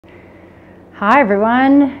Hi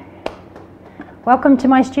everyone, welcome to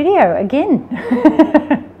my studio again.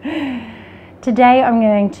 Today I'm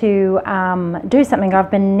going to do something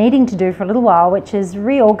I've been needing to do for a little while, which is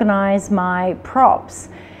reorganize my props.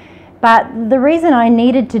 But the reason I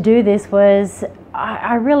needed to do this was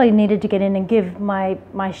I really needed to get in and give my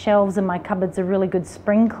shelves and my cupboards a really good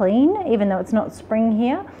spring clean, even though it's not spring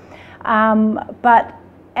here. But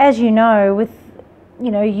as you know, with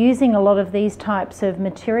using a lot of these types of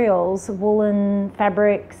materials, woolen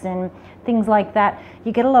fabrics and things like that,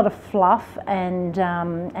 you get a lot of fluff and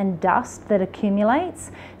dust that accumulates.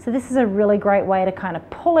 So this is a really great way to kind of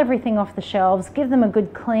pull everything off the shelves, give them a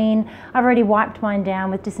good clean. I've already wiped mine down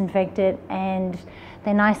with disinfectant and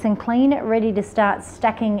they're nice and clean, ready to start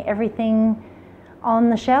stacking everything on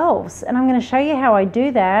the shelves. And I'm going to show you how I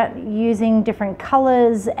do that using different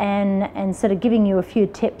colors and sort of giving you a few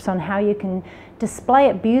tips on how you can display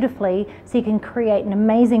it beautifully so you can create an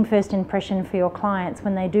amazing first impression for your clients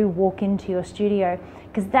when they do walk into your studio,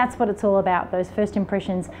 because that's what it's all about. Those first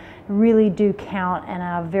impressions really do count and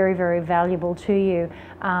are very, very valuable to you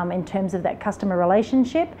in terms of that customer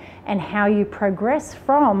relationship and how you progress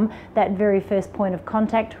from that very first point of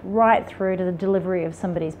contact right through to the delivery of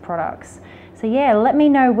somebody's products. So yeah, let me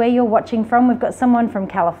know where you're watching from. We've got someone from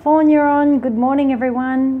California on. Good morning,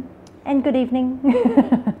 everyone, and good evening.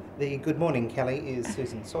 The good morning, Kelly, is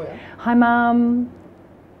Susan Sawyer. Hi, Mum.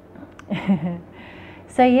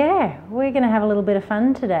 So yeah, we're going to have a little bit of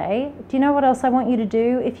fun today. Do you know what else I want you to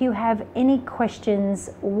do? If you have any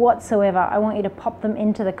questions whatsoever, I want you to pop them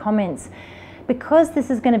into the comments. Because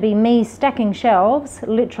this is going to be me stacking shelves,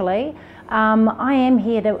 literally, I am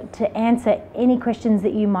here to answer any questions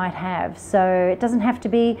that you might have. So it doesn't have to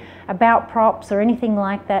be about props or anything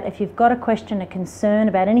like that. If you've got a question, a concern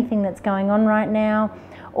about anything that's going on right now,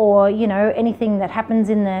 or anything that happens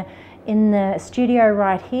in the studio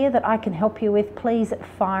right here that I can help you with, please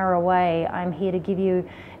fire away. I'm here to give you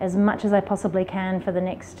as much as I possibly can for the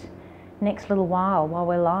next little while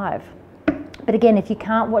we're live. But again, if you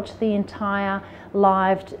can't watch the entire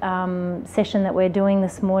live session that we're doing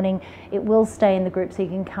this morning, it will stay in the group so you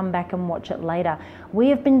can come back and watch it later. We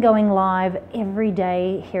have been going live every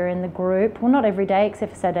day here in the group. Well, not every day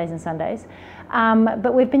except for Saturdays and Sundays.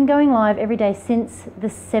 But we've been going live every day since the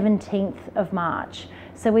 17th of March.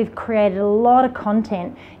 So we've created a lot of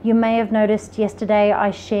content. You may have noticed yesterday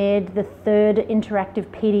I shared the third interactive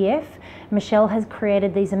PDF. Michelle has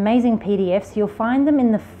created these amazing PDFs. You'll find them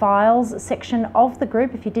in the files section of the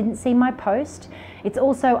group if you didn't see my post. It's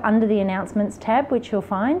also under the announcements tab, which you'll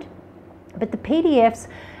find. But the PDFs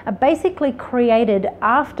are basically created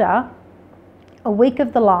after a week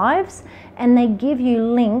of the lives, and they give you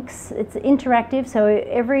links. It's interactive, so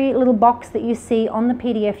every little box that you see on the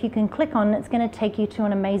PDF you can click on, and it's going to take you to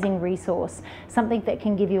an amazing resource, something that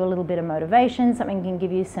can give you a little bit of motivation, something that can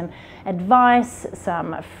give you some advice,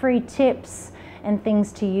 some free tips and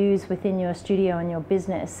things to use within your studio and your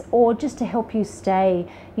business, or just to help you stay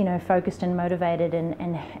focused and motivated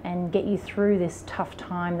and get you through this tough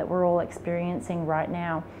time that we're all experiencing right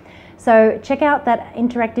now. So check out that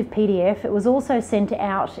interactive PDF. It was also sent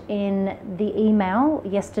out in the email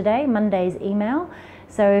yesterday, Monday's email.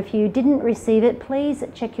 So if you didn't receive it, please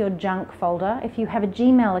check your junk folder. If you have a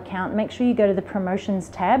Gmail account, make sure you go to the promotions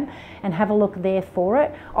tab and have a look there for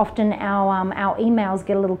it. Often our emails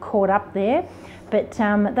get a little caught up there. But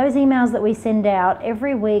those emails that we send out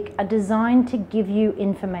every week are designed to give you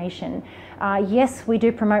information. Yes, we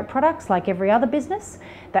do promote products like every other business.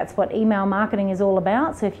 That's what email marketing is all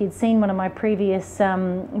about. So if you'd seen one of my previous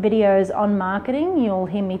videos on marketing, you'll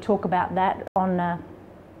hear me talk about that on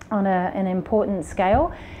an important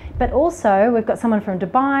scale. But also, we've got someone from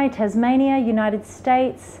Dubai, Tasmania, United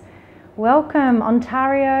States. Welcome,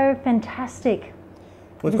 Ontario, fantastic.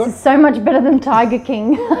 This is so much better than Tiger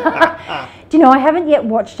King. Do you know, I haven't yet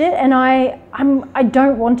watched it, and I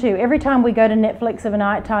don't want to. Every time we go to Netflix of a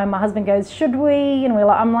night time, my husband goes, should we? And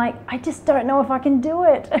I'm like, I just don't know if I can do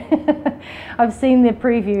it. I've seen the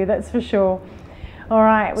preview, that's for sure. All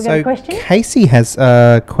right, we got a question? Casey has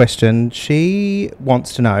a question. She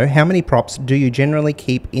wants to know, how many props do you generally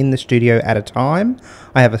keep in the studio at a time?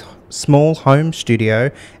 I have a small home studio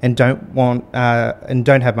and don't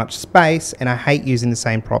have much space, and I hate using the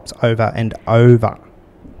same props over and over.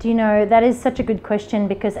 Do you know, that is such a good question,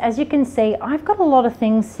 because as you can see, I've got a lot of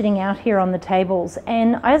things sitting out here on the tables,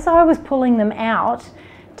 and as I was pulling them out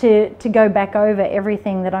to go back over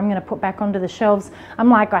everything that I'm going to put back onto the shelves, I'm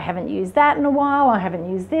like, I haven't used that in a while, I haven't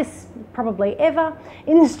used this probably ever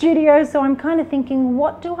in the studio, so I'm kind of thinking,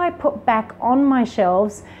 what do I put back on my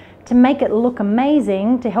shelves to make it look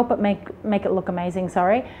amazing, to help it make it look amazing,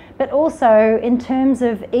 sorry, but also in terms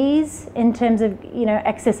of ease, in terms of, you know,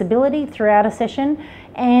 accessibility throughout a session,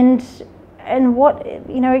 and what,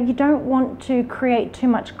 you know, you don't want to create too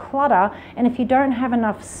much clutter. And if you don't have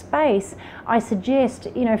enough space, I suggest,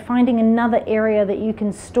 you know, finding another area that you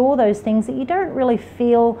can store those things that you don't really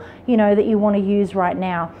feel, you know, that you want to use right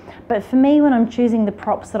now. But for me, when I'm choosing the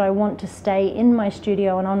props that I want to stay in my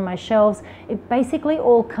studio and on my shelves, it basically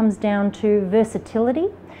all comes down to versatility.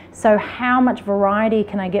 So how much variety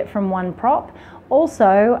can I get from one prop?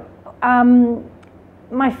 Also,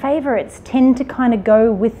 my favorites tend to kind of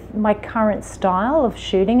go with my current style of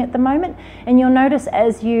shooting at the moment. And you'll notice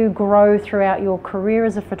as you grow throughout your career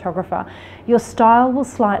as a photographer, your style will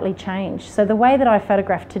slightly change. So the way that I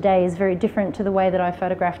photograph today is very different to the way that I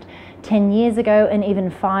photographed 10 years ago and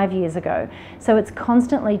even 5 years ago. So it's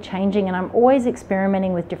constantly changing, and I'm always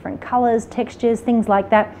experimenting with different colors, textures, things like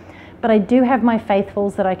that. But I do have my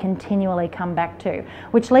faithfuls that I continually come back to,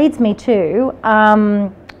 which leads me to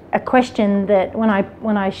a question that when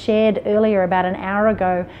I shared earlier about an hour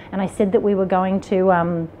ago, and I said that we were going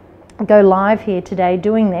to go live here today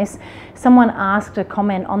doing this, someone asked a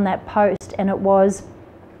comment on that post, and it was,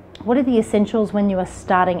 what are the essentials when you are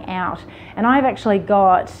starting out? And I've actually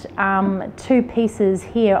got 2 pieces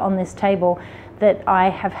here on this table that I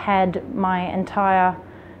have had my entire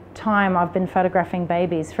time. I've been photographing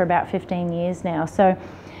babies for about 15 years now. So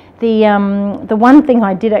the one thing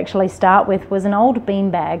I did actually start with was an old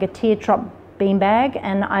beanbag, a teardrop beanbag,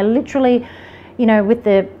 and I literally, you know, with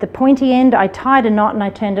the pointy end, I tied a knot and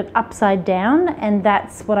I turned it upside down, and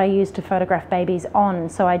that's what I used to photograph babies on.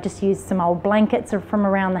 So I just used some old blankets from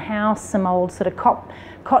around the house, some old sort of cot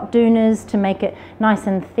doonas to make it nice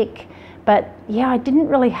and thick. But yeah, I didn't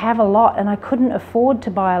really have a lot, and I couldn't afford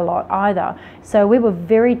to buy a lot either. So we were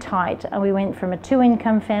very tight, and we went from a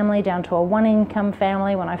 2-income family down to a 1-income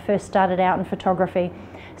family when I first started out in photography.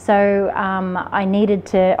 So I needed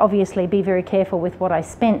to obviously be very careful with what I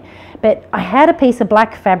spent. But I had a piece of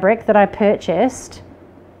black fabric that I purchased.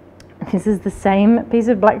 This is the same piece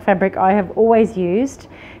of black fabric I have always used.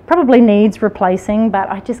 Probably needs replacing,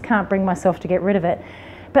 but I just can't bring myself to get rid of it.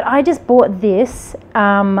 But I just bought this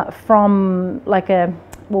from like well,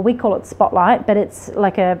 we call it Spotlight, but it's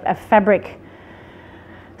like a fabric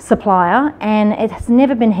supplier, and it has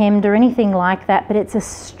never been hemmed or anything like that, but it's a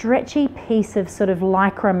stretchy piece of sort of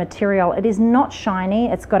lycra material. It is not shiny,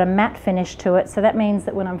 it's got a matte finish to it, so that means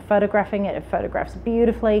that when I'm photographing it, it photographs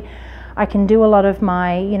beautifully. I can do a lot of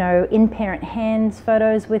my, you know, in-parent hands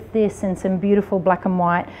photos with this, and some beautiful black and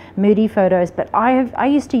white moody photos, but I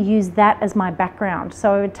used to use that as my background.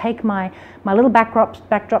 So I would take my little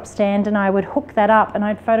backdrop stand, and I would hook that up, and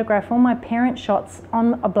I'd photograph all my parent shots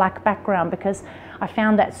on a black background because I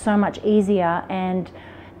found that so much easier, and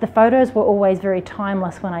the photos were always very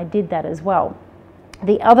timeless when I did that as well.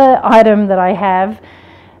 The other item that I have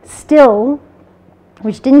still,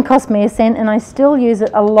 which didn't cost me a cent, and I still use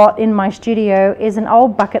it a lot in my studio, is an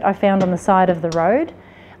old bucket I found on the side of the road.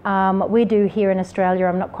 We do here in Australia,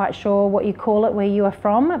 I'm not quite sure what you call it where you are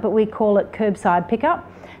from, but we call it curbside pickup.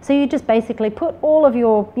 So you just basically put all of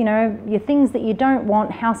your, you know, your things that you don't want,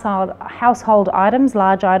 household items,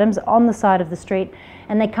 large items, on the side of the street,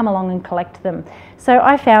 and they come along and collect them. So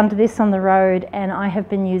I found this on the road, and I have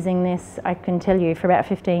been using this, I can tell you, for about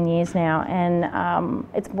 15 years now, and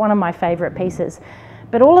it's one of my favourite pieces.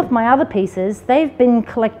 But all of my other pieces, they've been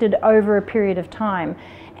collected over a period of time.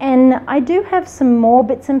 And I do have some more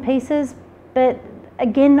bits and pieces, but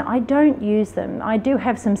again, I don't use them. I do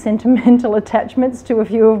have some sentimental attachments to a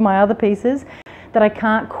few of my other pieces that I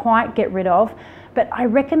can't quite get rid of. But I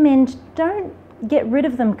recommend don't get rid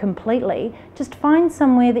of them completely. Just find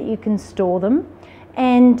somewhere that you can store them.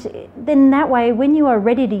 And then that way, when you are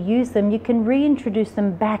ready to use them, you can reintroduce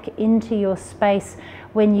them back into your space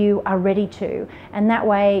when you are ready to. And that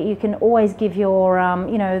way you can always give your,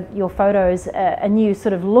 you know, your photos a new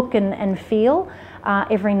sort of look and feel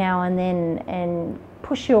every now and then, and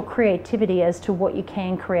push your creativity as to what you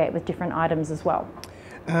can create with different items as well.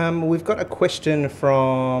 We've got a question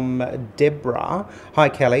from Deborah. Hi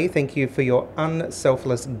Kelly, thank you for your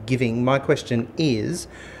unselfless giving. My question is,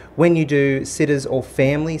 when you do sitters or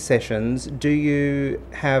family sessions, do you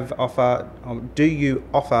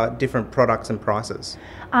offer different products and prices?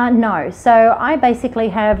 No, so I basically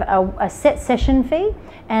have a set session fee,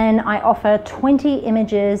 and I offer 20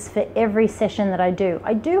 images for every session that I do.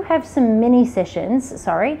 I do have some mini sessions,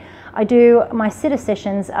 my sitter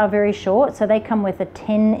sessions are very short, so they come with a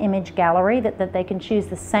 10 image gallery that they can choose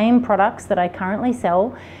the same products that I currently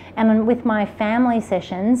sell. And with my family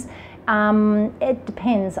sessions, It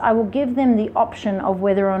depends. I will give them the option of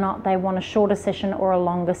whether or not they want a shorter session or a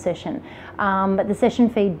longer session. But the session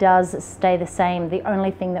fee does stay the same. The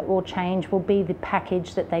only thing that will change will be the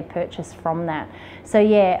package that they purchase from that. So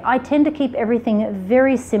yeah, I tend to keep everything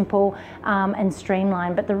very simple and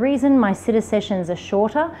streamlined. But the reason my sitter sessions are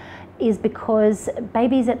shorter is because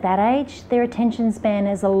babies at that age, their attention span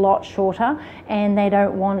is a lot shorter, and they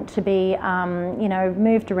don't want to be, you know,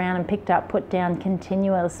 moved around and picked up, put down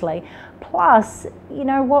continuously. Plus, you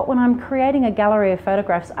know what, when I'm creating a gallery of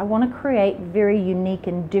photographs, I want to create very unique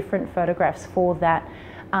and different photographs for that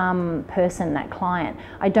person, that client.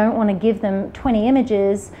 I don't want to give them 20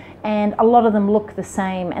 images and a lot of them look the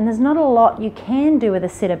same, and there's not a lot you can do with a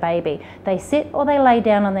sitter baby. They sit or they lay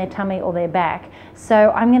down on their tummy or their back.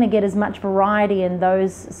 So I'm going to get as much variety in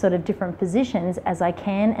those sort of different positions as I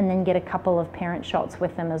can, and then get a couple of parent shots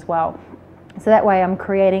with them as well. So that way I'm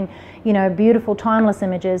creating, you know, beautiful timeless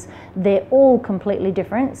images. They're all completely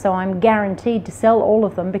different, so I'm guaranteed to sell all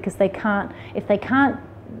of them, because they can't, if they can't,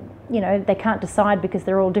 you know, they can't decide, because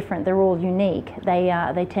they're all different, they're all unique.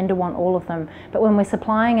 They tend to want all of them. But when we're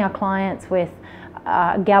supplying our clients with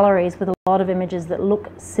galleries with a lot of images that look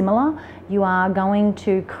similar, you are going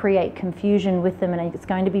to create confusion with them, and it's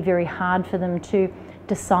going to be very hard for them to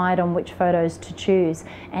decide on which photos to choose.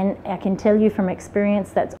 And I can tell you from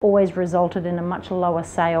experience, that's always resulted in a much lower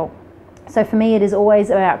sale. So for me, it is always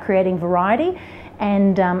about creating variety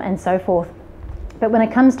and so forth. But when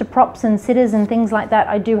it comes to props and sitters and things like that,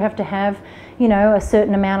 I do have to have, you know, a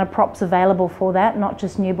certain amount of props available for that, not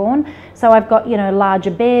just newborn. So I've got, you know,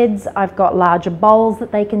 larger beds, I've got larger bowls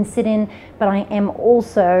that they can sit in, but I am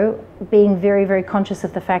also being very, very conscious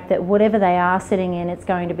of the fact that whatever they are sitting in, it's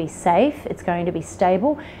going to be safe, it's going to be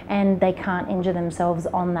stable, and they can't injure themselves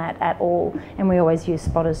on that at all. And we always use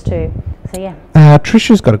spotters too. So yeah.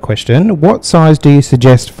 Trisha's got a question. What size do you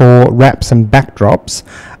suggest for wraps and backdrops?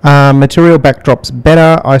 Material backdrops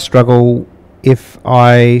better. I struggle if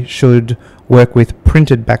I should work with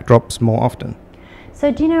printed backdrops more often.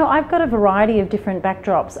 So do you know, I've got a variety of different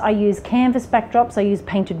backdrops. I use canvas backdrops, I use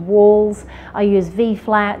painted walls, I use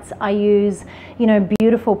V-flats, I use, you know,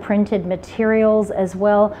 beautiful printed materials as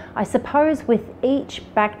well. I suppose with each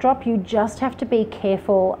backdrop you just have to be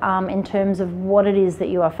careful in terms of what it is that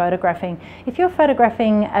you are photographing. If you're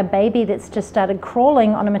photographing a baby that's just started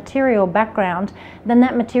crawling on a material background, then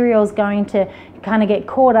that material is going to kind of get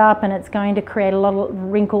caught up, and it's going to create a lot of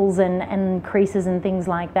wrinkles and creases and things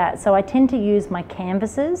like that. So I tend to use my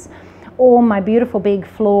canvases or my beautiful big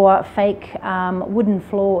floor, fake wooden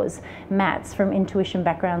floors mats from Intuition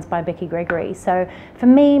Backgrounds by Becky Gregory. So for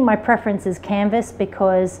me, my preference is canvas,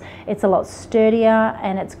 because it's a lot sturdier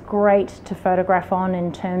and it's great to photograph on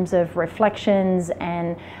in terms of reflections,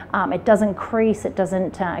 and it doesn't crease, it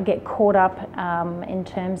doesn't get caught up in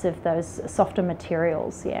terms of those softer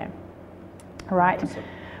materials. Yeah. Right. Awesome.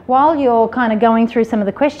 While you're kind of going through some of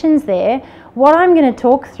the questions there, what I'm going to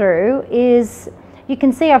talk through is, you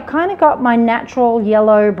can see I've kind of got my natural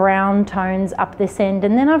yellow brown tones up this end,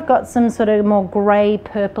 and then I've got some sort of more grey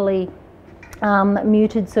purpley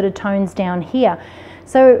muted sort of tones down here.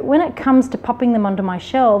 So when it comes to popping them onto my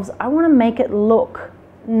shelves, I want to make it look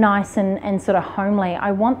nice and sort of homely.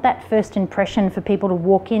 I want that first impression for people to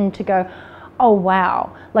walk in to go, oh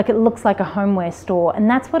wow, like it looks like a homeware store. And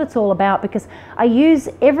that's what it's all about, because I use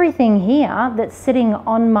everything here that's sitting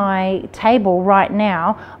on my table right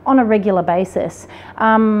now on a regular basis.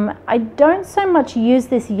 I don't so much use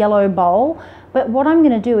this yellow bowl, but what I'm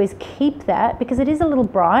going to do is keep that, because it is a little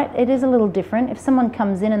bright, it is a little different. If someone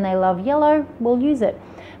comes in and they love yellow, we'll use it.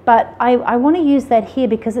 But I want to use that here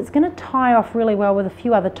because it's going to tie off really well with a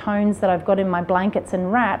few other tones that I've got in my blankets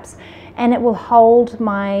and wraps, and it will hold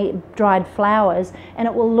my dried flowers, and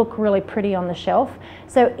it will look really pretty on the shelf.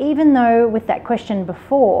 So even though with that question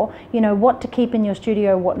before, you know, what to keep in your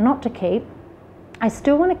studio, what not to keep, I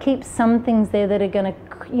still want to keep some things there that are going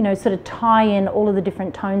to, you know, sort of tie in all of the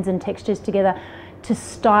different tones and textures together to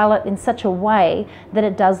style it in such a way that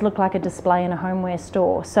it does look like a display in a homeware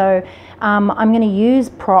store. So I'm going to use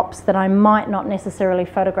props that I might not necessarily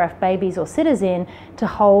photograph babies or sitters in to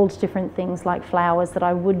hold different things like flowers that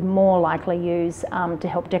I would more likely use to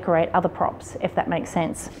help decorate other props, if that makes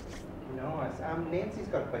sense. Nice. Nancy's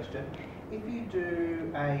got a question. If you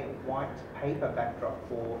do a white paper backdrop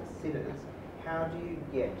for sitters, how do you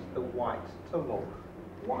get the white to look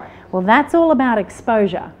white? Well, that's all about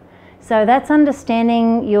exposure. So that's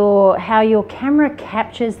understanding how your camera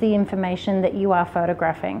captures the information that you are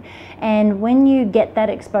photographing. And when you get that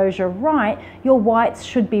exposure right, your whites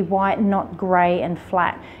should be white, not grey and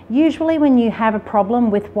flat. Usually when you have a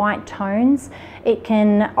problem with white tones, it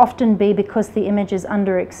can often be because the image is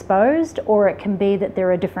underexposed, or it can be that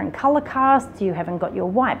there are different colour casts, you haven't got your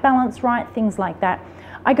white balance right, things like that.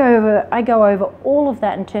 I go over all of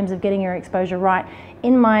that in terms of getting your exposure right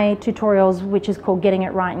in my tutorials, which is called Getting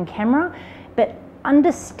It Right in Camera. But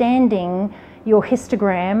understanding your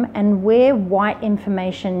histogram and where white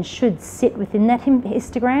information should sit within that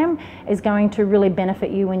histogram is going to really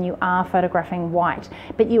benefit you when you are photographing white.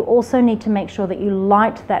 But you also need to make sure that you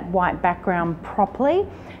light that white background properly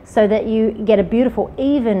so that you get a beautiful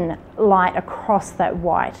even light across that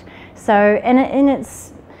white. So,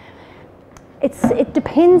 it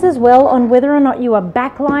depends as well on whether or not you are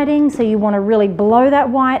backlighting, so you want to really blow that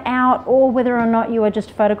white out, or whether or not you are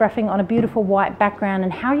just photographing on a beautiful white background,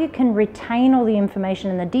 and how you can retain all the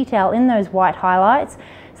information and the detail in those white highlights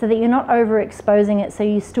so that you're not overexposing it so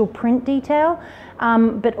you still print detail,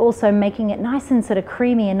 but also making it nice and sort of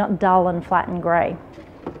creamy and not dull and flat and grey.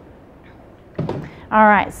 All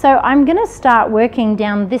right, so I'm going to start working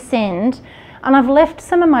down this end. And I've left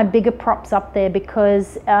some of my bigger props up there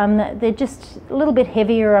because they're just a little bit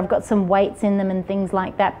heavier. I've got some weights in them and things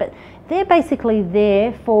like that, but they're basically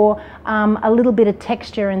there for a little bit of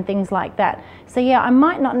texture and things like that. So yeah, I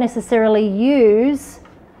might not necessarily use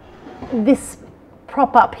this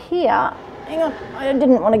prop up here. Hang on, I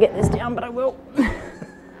didn't want to get this down, but I will.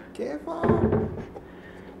 Careful.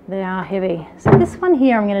 They are heavy. So this one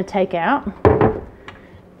here I'm going to take out,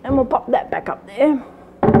 and we'll pop that back up there,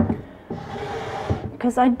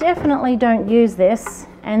 because I definitely don't use this,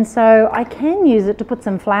 and so I can use it to put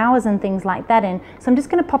some flowers and things like that in. So I'm just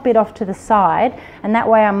going to pop it off to the side, and that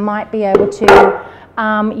way I might be able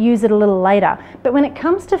to use it a little later. But when it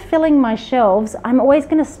comes to filling my shelves, I'm always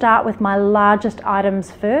going to start with my largest items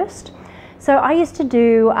first. So I used to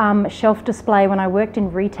do shelf display when I worked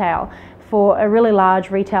in retail for a really large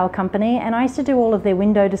retail company, and I used to do all of their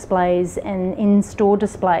window displays and in-store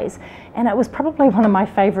displays, and it was probably one of my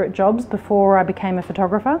favourite jobs before I became a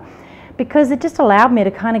photographer, because it just allowed me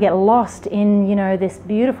to kind of get lost in, you know, this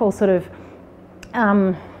beautiful sort of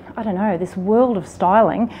I don't know, this world of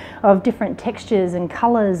styling, of different textures and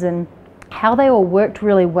colours and how they all worked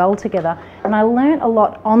really well together, and I learnt a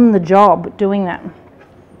lot on the job doing that.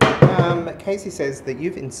 Casey says that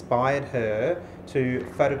you've inspired her to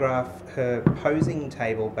photograph her posing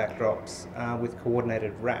table backdrops with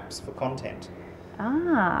coordinated wraps for content.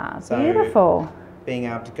 Ah, so beautiful. Being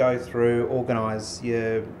able to go through, organise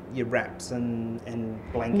your wraps and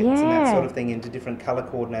blankets and that sort of thing into different colour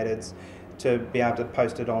coordinateds to be able to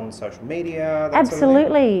post it on social media. That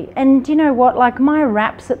Absolutely. Sort of and do you know what, like my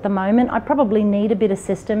wraps at the moment, I probably need a bit of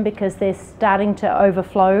system because they're starting to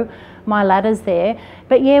overflow my ladders there.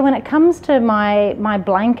 But yeah, when it comes to my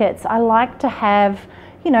blankets, I like to have,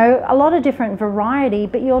 you know, a lot of different variety,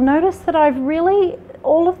 but you'll notice that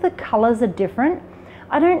all of the colours are different.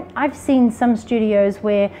 I've seen some studios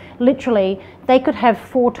where literally they could have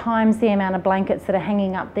 4 times the amount of blankets that are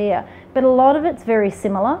hanging up there, but a lot of it's very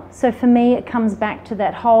similar. So for me, it comes back to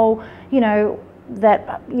that whole,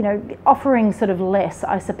 offering sort of less,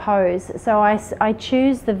 I suppose. So I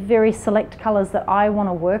choose the very select colours that I want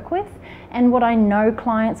to work with and what I know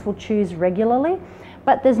clients will choose regularly.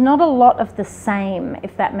 But there's not a lot of the same,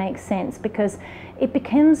 if that makes sense, because it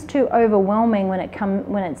becomes too overwhelming when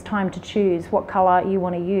it's time to choose what colour you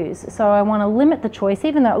want to use. So I want to limit the choice,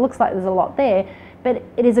 even though it looks like there's a lot there, but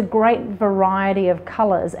it is a great variety of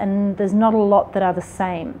colours and there's not a lot that are the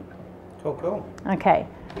same. Cool. Okay,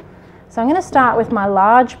 so I'm going to start with my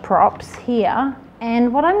large props here,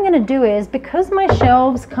 and what I'm going to do is, because my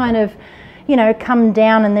shelves kind of come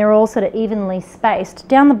down and they're all sort of evenly spaced.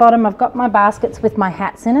 Down the bottom I've got my baskets with my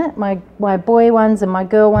hats in it, my boy ones and my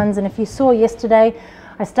girl ones, and if you saw yesterday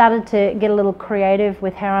I started to get a little creative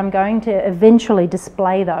with how I'm going to eventually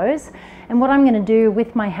display those. And what I'm going to do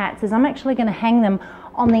with my hats is I'm actually going to hang them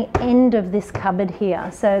on the end of this cupboard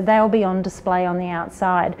here, so they'll be on display on the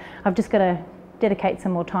outside. I've just got to dedicate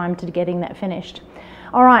some more time to getting that finished.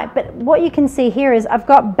 Alright, but what you can see here is I've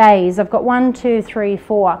got bays. I've got 1, 2, 3,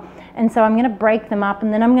 4. And so I'm going to break them up,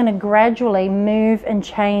 and then I'm going to gradually move and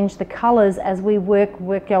change the colours as we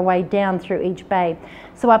work our way down through each bay.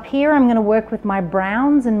 So up here I'm going to work with my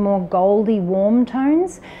browns and more goldy warm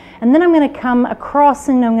tones, and then I'm going to come across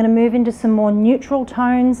and I'm going to move into some more neutral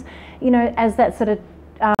tones, as that sort of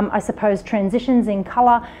I suppose transitions in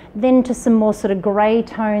colour, then to some more sort of grey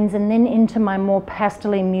tones, and then into my more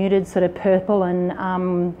pastely muted sort of purple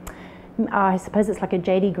and I suppose it's like a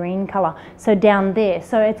jadey green colour, so down there.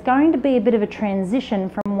 So it's going to be a bit of a transition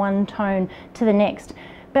from one tone to the next.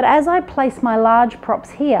 But as I place my large props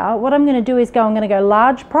here, what I'm going to do is I'm going to go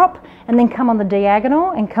large prop and then come on the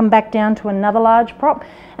diagonal and come back down to another large prop,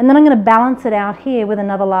 and then I'm going to balance it out here with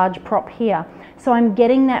another large prop here. So I'm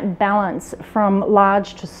getting that balance from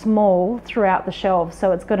large to small throughout the shelves.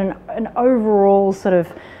 So it's got an overall sort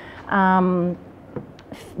of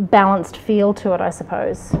balanced feel to it, I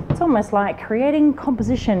suppose. It's almost like creating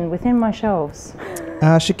composition within my shelves.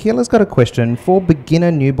 Shaquila's got a question. For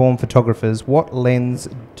beginner newborn photographers, what lens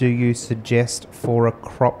do you suggest for a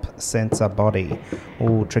crop sensor body?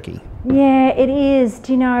 Oh, tricky. Yeah, it is.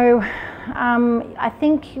 Do you know, I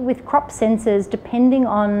think with crop sensors, depending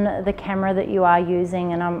on the camera that you are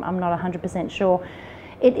using, and I'm not 100% sure,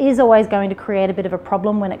 it is always going to create a bit of a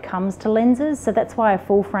problem when it comes to lenses, so that's why a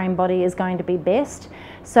full frame body is going to be best.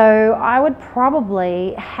 So I would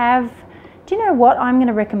probably have, do you know what I'm going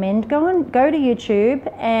to recommend? Go to YouTube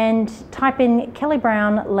and type in Kelly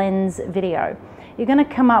Brown lens video. You're going to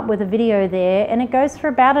come up with a video there, and it goes for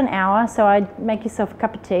about an hour, so I'd make yourself a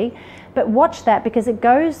cup of tea. But watch that, because it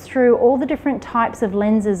goes through all the different types of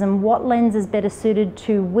lenses and what lens is better suited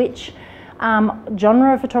to which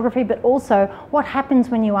genre of photography, but also what happens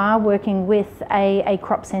when you are working with a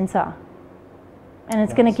crop sensor. And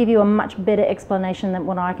it's going to give you a much better explanation than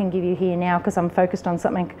what I can give you here now, because I'm focused on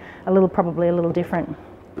something probably a little different.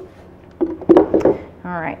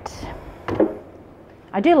 All right.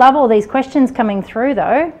 I do love all these questions coming through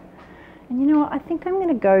though. And you know what, I think I'm going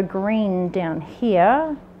to go green down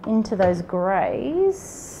here into those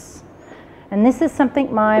greys. And this is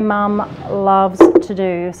something my mum loves to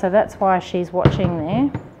do, so that's why she's watching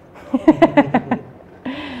there.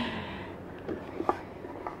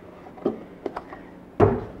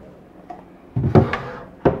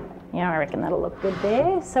 Yeah, I reckon that'll look good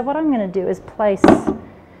there. So what I'm going to do is place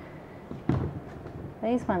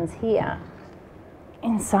these ones here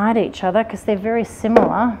inside each other, because they're very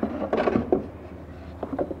similar.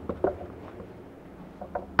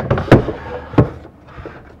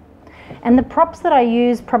 And the props that I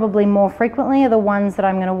use probably more frequently are the ones that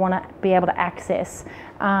I'm going to want to be able to access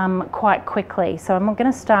quite quickly. So I'm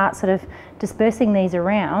going to start sort of dispersing these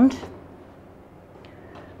around.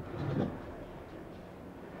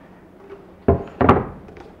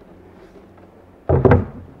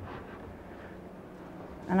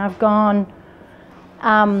 And I've gone,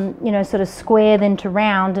 you know, sort of square then to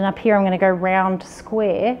round, and up here I'm going to go round to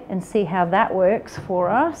square and see how that works for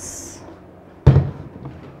us.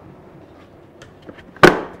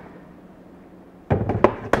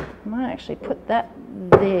 I might actually put that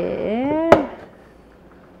there.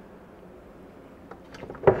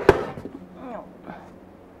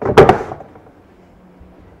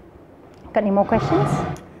 Got any more questions?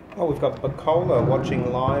 Oh, we've got Bacola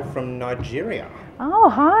watching live from Nigeria. Oh,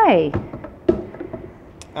 hi.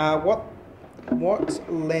 What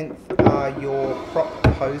length are your prop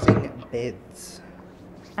posing beds?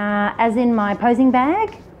 As in my posing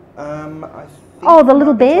bag? I think oh, the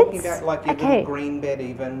little beds? Talking about like your little green bed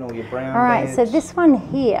even, or your brown bed. All right, so this one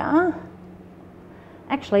here,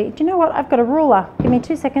 actually, do you know what? I've got a ruler. Give me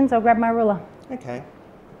 2 seconds, I'll grab my ruler. Okay.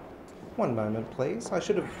 One moment, please. I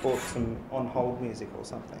should have bought some on-hold music or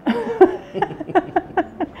something.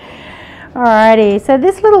 Alrighty, so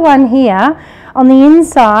this little one here on the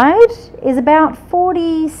inside is about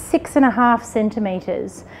 46.5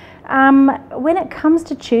 centimetres. When it comes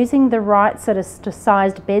to choosing the right sort of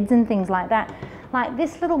sized beds and things like that, like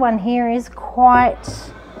this little one here is quite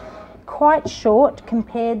short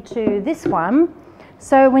compared to this one.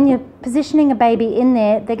 So when you're positioning a baby in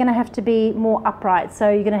there, they're going to have to be more upright. So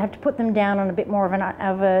you're going to have to put them down on a bit more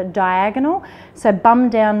of a diagonal. So bum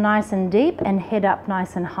down nice and deep and head up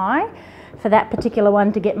nice and high for that particular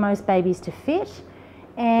one to get most babies to fit.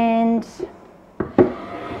 And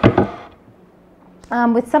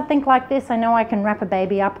with something like this, I know I can wrap a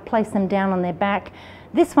baby up, place them down on their back.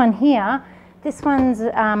 This one here, this one's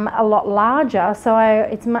a lot larger, so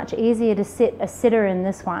it's much easier to sit a sitter in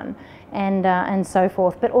this one. And so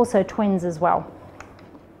forth, but also twins as well.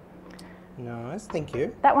 Nice, thank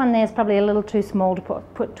you. That one there's probably a little too small to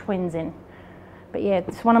put twins in. But yeah,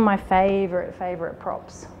 it's one of my favourite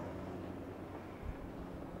props.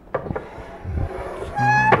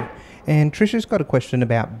 And Trisha's got a question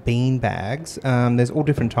about bean bags. There's all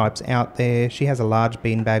different types out there. She has a large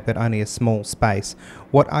bean bag, but only a small space.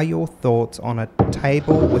 What are your thoughts on a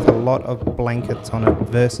table with a lot of blankets on it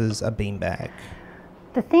versus a bean bag?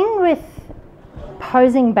 The thing with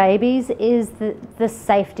posing babies is the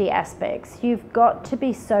safety aspects. You've got to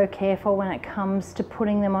be so careful when it comes to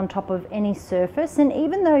putting them on top of any surface, and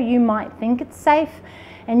even though you might think it's safe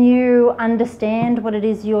and you understand what it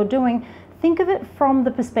is you're doing, think of it from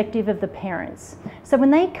the perspective of the parents. So when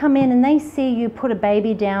they come in and they see you put a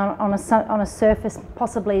baby down on a surface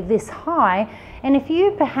possibly this high, and if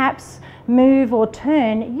you perhaps move or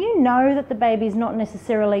turn, you know that the baby's not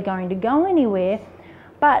necessarily going to go anywhere,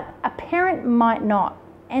 but a parent might not.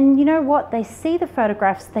 And you know what? They see the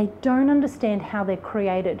photographs, they don't understand how they're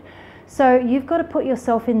created. So you've got to put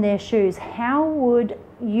yourself in their shoes. How would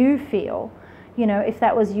you feel, you know, if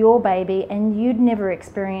that was your baby and you'd never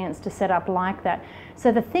experienced a setup like that?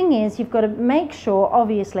 So the thing is, you've got to make sure,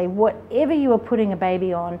 obviously, whatever you are putting a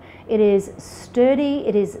baby on, it is sturdy,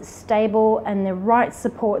 it is stable, and the right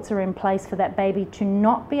supports are in place for that baby to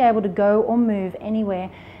not be able to go or move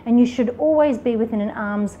anywhere. And you should always be within an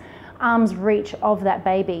arm's reach of that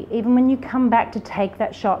baby, even when you come back to take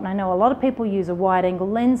that shot. And I know a lot of people use a wide angle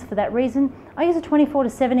lens for that reason. I use a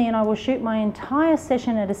 24-70 and I will shoot my entire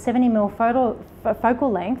session at a 70mm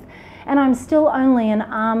focal length, and I'm still only an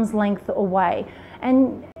arm's length away.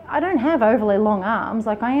 And I don't have overly long arms,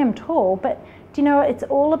 like I am tall, but do you know, it's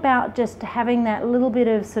all about just having that little bit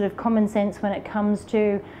of sort of common sense when it comes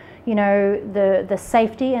to, you know, the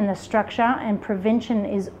safety and the structure, and prevention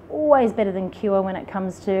is always better than cure when it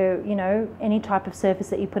comes to, you know, any type of surface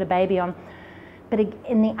that you put a baby on. But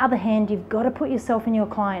in the other hand, you've got to put yourself in your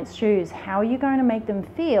client's shoes. How are you going to make them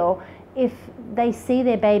feel if they see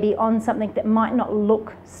their baby on something that might not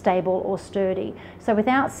look stable or sturdy? So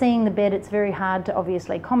without seeing the bed, it's very hard to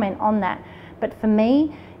obviously comment on that. But for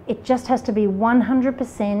me, it just has to be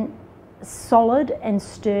 100% solid and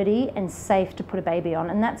sturdy and safe to put a baby on.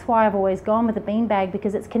 And that's why I've always gone with a beanbag,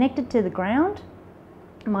 because it's connected to the ground.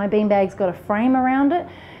 My beanbag's got a frame around it.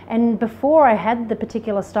 And before I had the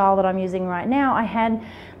particular style that I'm using right now, I had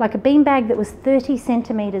like a beanbag that was 30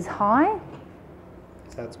 centimeters high.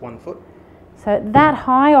 So that's 1 foot. So that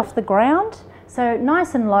high off the ground, so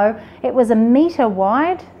nice and low. It was 1 meter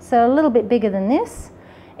wide, so a little bit bigger than this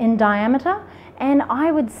in diameter. And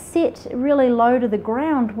I would sit really low to the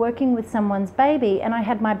ground working with someone's baby, and I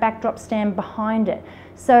had my backdrop stand behind it.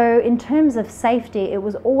 So in terms of safety, it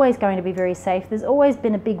was always going to be very safe. There's always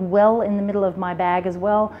been a big well in the middle of my bag as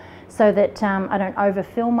well, so that I don't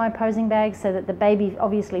overfill my posing bag, so that the baby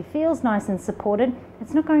obviously feels nice and supported.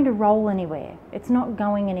 It's not going to roll anywhere. It's not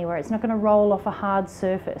going anywhere. It's not going to roll off a hard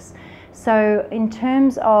surface. So in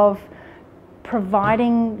terms of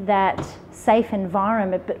providing that safe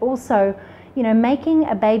environment, but also, you know, making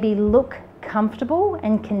a baby look comfortable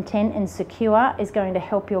and content and secure is going to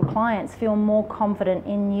help your clients feel more confident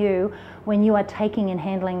in you when you are taking and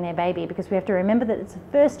handling their baby, because we have to remember that it's the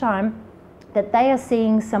first time that they are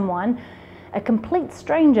seeing someone, a complete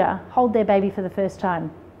stranger, hold their baby for the first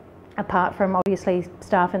time, apart from obviously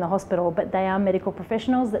staff in the hospital, but they are medical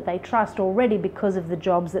professionals that they trust already because of the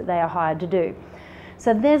jobs that they are hired to do.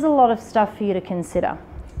 So there's a lot of stuff for you to consider.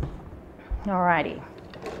 Alrighty.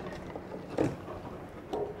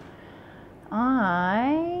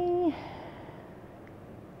 I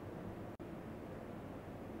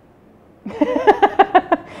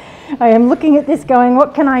am looking at this going,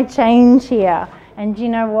 what can I change here? And you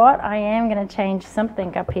know what? I am going to change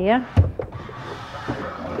something up here.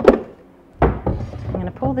 I'm going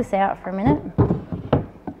to pull this out for a minute,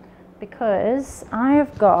 because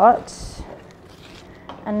I've got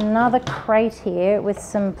another crate here with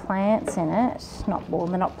some plants in it. Well,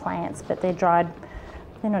 they're not plants, but they're dried.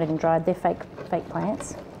 They're not even dried, they're fake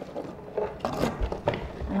plants.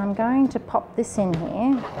 And I'm going to pop this in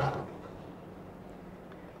here.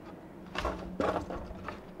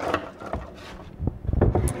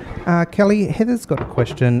 Kelly, Heather's got a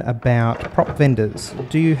question about prop vendors.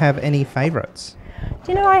 Do you have any favourites?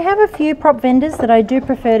 Do you know, I have a few prop vendors that I do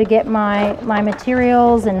prefer to get my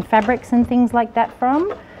materials and fabrics and things like that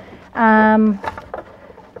from.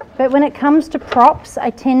 But when it comes to props, I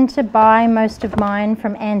tend to buy most of mine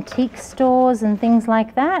from antique stores and things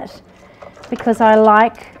like that, because I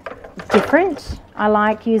like different. I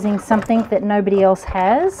like using something that nobody else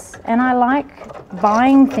has, and I like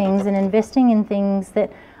buying things and investing in things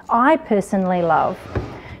that I personally love.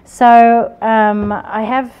 So I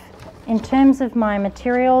have, in terms of my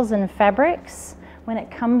materials and fabrics, when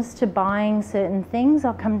it comes to buying certain things,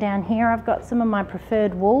 I'll come down here. I've got some of my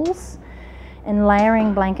preferred wools and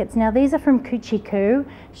layering blankets. Now these are from Coochie Coo.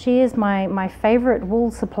 She is my favorite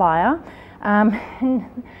wool supplier. And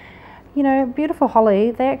you know, beautiful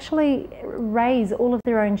Holly, they actually raise all of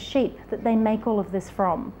their own sheep that they make all of this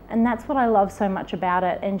from. And that's what I love so much about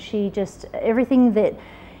it. And she just, everything that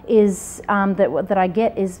is that I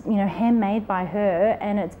get is, you know, handmade by her,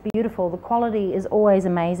 and it's beautiful. The quality is always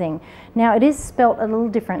amazing. Now it is spelt a little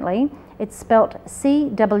differently. It's spelt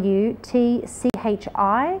C-W-T-C-H-I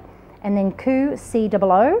and then Ku,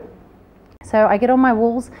 C-O-O. So I get all my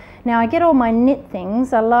wools. Now I get all my knit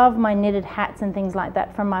things. I love my knitted hats and things like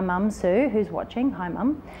that from my mum, Sue, who's watching. Hi,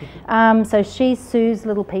 Mum. So she sews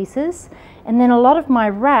little pieces. And then a lot of my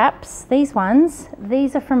wraps, these ones,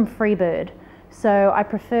 these are from Freebird. So I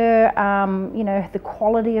prefer, you know, the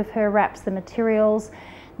quality of her wraps, the materials.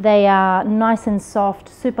 They are nice and soft,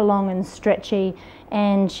 super long and stretchy,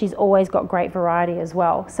 and she's always got great variety as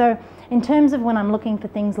well. So in terms of when I'm looking for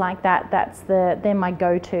things like that, they're my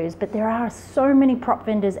go-tos. But there are so many prop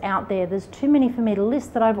vendors out there. There's too many for me to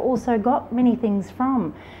list that I've also got many things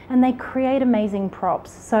from, and they create amazing props.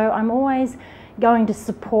 So I'm always going to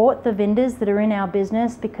support the vendors that are in our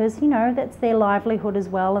business, because, you know, that's their livelihood as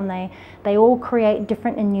well, and they all create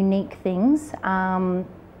different and unique things.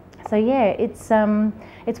 So yeah, it's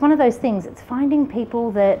one of those things. It's finding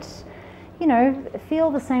people that, you know, feel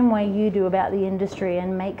the same way you do about the industry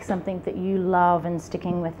and make something that you love and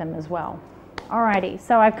sticking with them as well. Alrighty,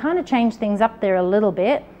 so I've kind of changed things up there a little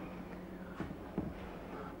bit.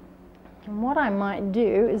 And what I might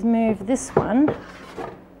do is move this one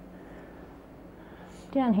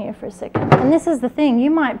down here for a second. And this is the thing,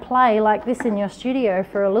 you might play like this in your studio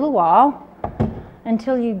for a little while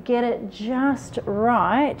until you get it just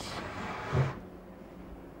right.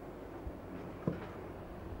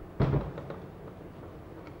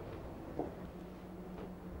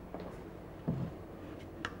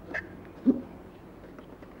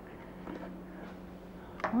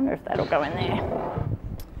 I wonder if that'll go in there.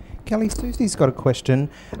 Kelly, Susie's got a question.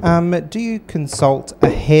 Do you consult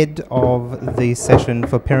ahead of the session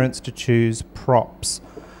for parents to choose props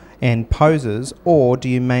and poses, or do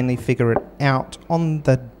you mainly figure it out on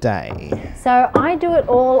the day? So I do it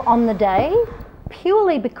all on the day,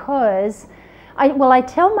 purely because I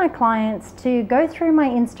tell my clients to go through my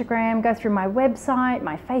Instagram, go through my website,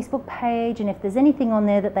 my Facebook page, and if there's anything on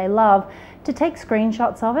there that they love, to take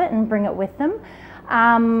screenshots of it and bring it with them.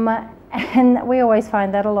 And we always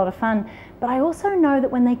find that a lot of fun. But I also know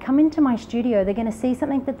that when they come into my studio, they're going to see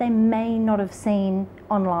something that they may not have seen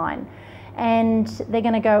online. And they're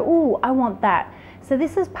going to go, "Oh, I want that." So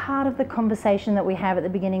this is part of the conversation that we have at the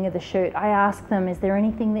beginning of the shoot. I ask them, is there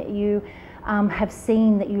anything that you have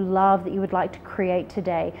seen that you love that you would like to create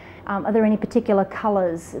today? Are there any particular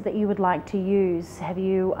colors that you would like to use? Have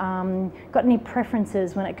you got any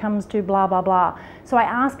preferences when it comes to blah, blah, blah? So I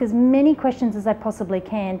ask as many questions as I possibly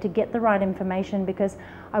can to get the right information, because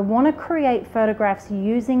I want to create photographs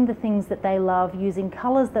using the things that they love, using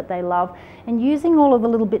colors that they love, and using all of the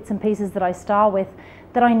little bits and pieces that I style with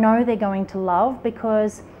that I know they're going to love,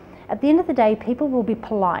 because at the end of the day, people will be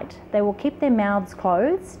polite. They will keep their mouths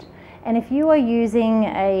closed. And if you are using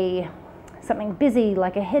something busy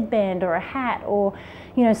like a headband or a hat, or,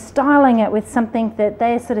 you know, styling it with something that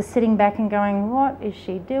they're sort of sitting back and going, what is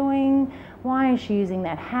she doing? Why is she using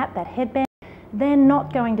that hat, that headband? They're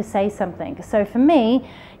not going to say something. So for me,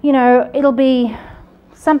 you know, it'll be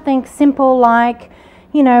something simple like,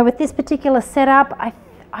 you know, with this particular setup,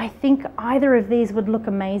 I think either of these would look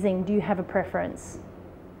amazing. Do you have a preference?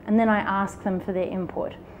 And then I ask them for their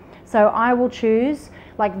input. So I will choose,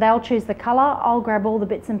 like they'll choose the colour, I'll grab all the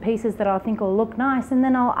bits and pieces that I think will look nice, and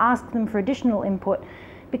then I'll ask them for additional input,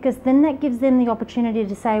 because then that gives them the opportunity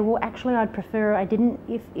to say, well, actually I'd prefer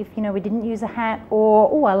if you know, we didn't use a hat, or,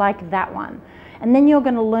 oh, I like that one. And then you're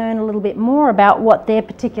going to learn a little bit more about what their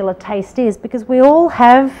particular taste is, because we all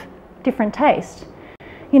have different taste.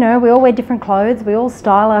 You know, we all wear different clothes, we all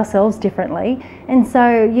style ourselves differently, and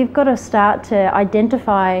so you've got to start to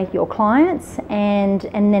identify your clients and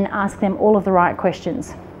then ask them all of the right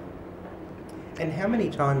questions. And how many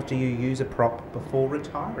times do you use a prop before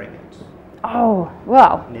retiring it? Oh,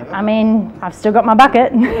 well, Never. I mean, I've still got my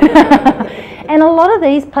bucket. And a lot of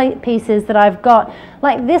these pieces that I've got,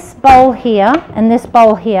 like this bowl here and this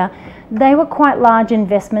bowl here, they were quite large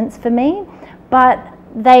investments for me, but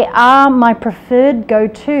they are my preferred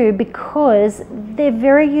go-to because they're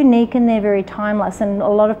very unique and they're very timeless, and a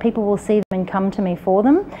lot of people will see them and come to me for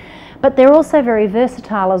them. But they're also very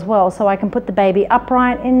versatile as well, so I can put the baby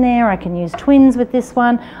upright in there, I can use twins with this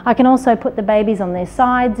one, I can also put the babies on their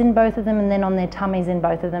sides in both of them, and then on their tummies in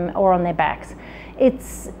both of them, or on their backs.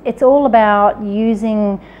 It's all about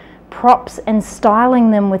using props and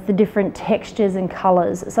styling them with the different textures and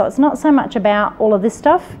colours. So it's not so much about all of this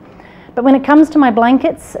stuff. But when it comes to my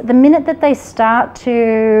blankets, the minute that they start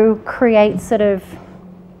to create sort of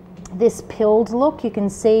this pilled look, you can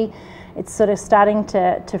see it's sort of starting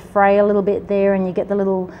to fray a little bit there, and you get the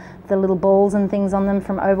little balls and things on them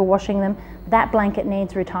from overwashing them. That blanket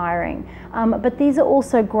needs retiring. But these are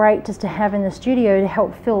also great just to have in the studio to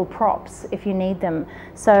help fill props if you need them.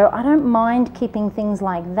 So I don't mind keeping things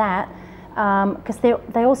like that, because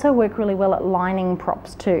they also work really well at lining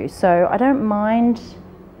props too. So I don't mind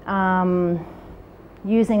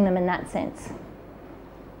using them in that sense.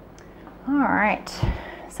 All right,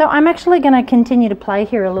 so I'm actually going to continue to play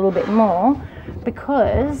here a little bit more,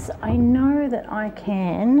 because I know that I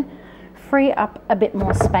can free up a bit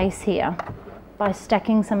more space here by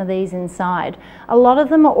stacking some of these inside. A lot of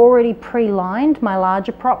them are already pre-lined, my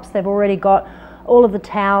larger props. They've already got all of the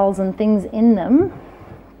towels and things in them.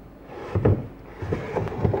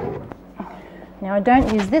 Now I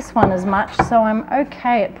don't use this one as much, so I'm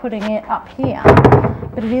okay at putting it up here,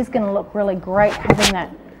 but it is going to look really great having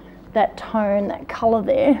that tone, that colour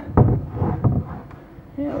there.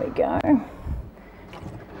 There we go.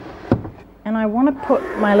 And I want to put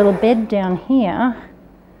my little bed down here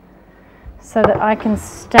so that I can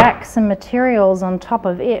stack some materials on top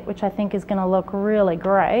of it, which I think is going to look really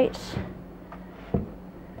great.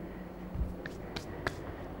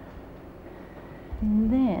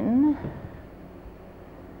 And then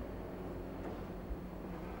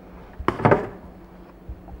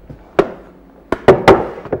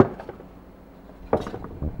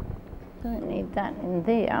don't need that in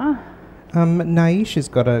there. Naisha's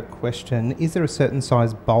got a question. Is there a certain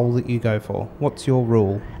size bowl that you go for? What's your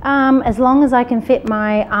rule? As long as I can fit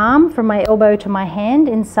my arm from my elbow to my hand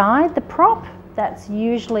inside the prop, that's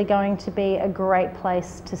usually going to be a great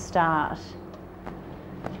place to start.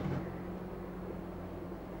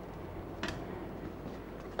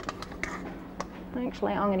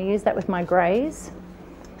 Actually, I'm going to use that with my greys.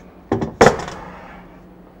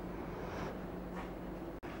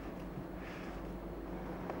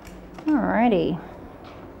 Alrighty,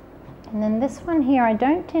 and then this one here I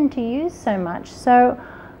don't tend to use so much, so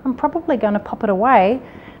I'm probably going to pop it away.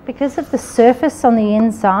 Because of the surface on the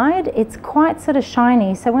inside, it's quite sort of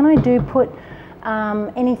shiny, so when I do put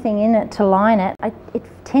anything in it to line it, it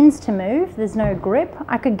tends to move. There's no grip.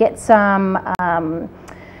 I could get some,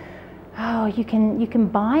 you can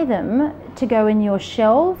buy them to go in your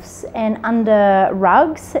shelves and under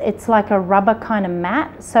rugs. It's like a rubber kind of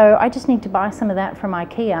mat, so I just need to buy some of that from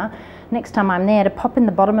IKEA next time I'm there to pop in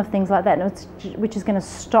the bottom of things like that, which is going to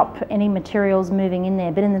stop any materials moving in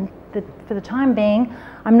there. But for the time being,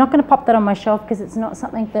 I'm not going to pop that on my shelf because it's not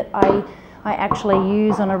something that I actually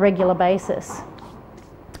use on a regular basis.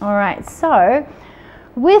 All right, so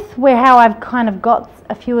with how I've kind of got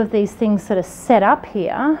a few of these things sort of set up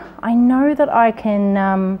here, I know that I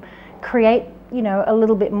can create, you know, a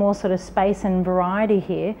little bit more sort of space and variety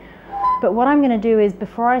here. But what I'm going to do is,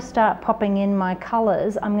 before I start popping in my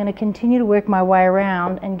colours, I'm going to continue to work my way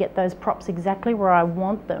around and get those props exactly where I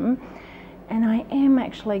want them. And I am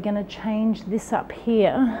actually going to change this up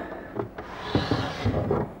here.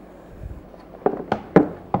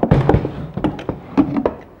 And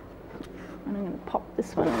I'm going to pop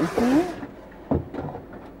this one in here.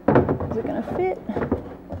 Is it going to fit?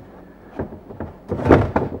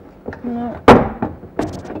 No.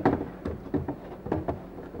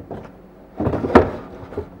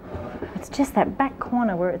 Just that back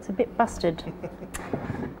corner where it's a bit busted.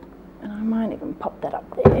 And I might even pop that up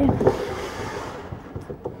there.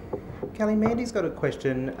 Kelly, Mandy's got a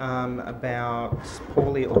question about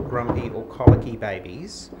poorly or grumpy or colicky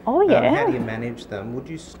babies. Oh yeah. How do you manage them? Would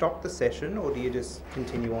you stop the session or do you just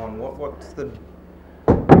continue on? What's the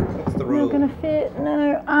rule? Not going to fit,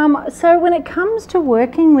 no. So when it comes to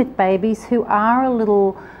working with babies who are a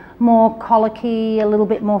little more colicky, a little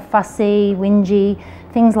bit more fussy, whingy,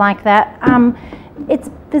 things like that,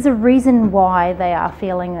 there's a reason why they are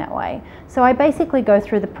feeling that way. So I basically go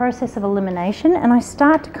through the process of elimination and I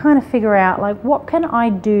start to kind of figure out, like, what can I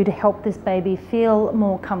do to help this baby feel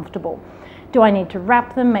more comfortable? Do I need to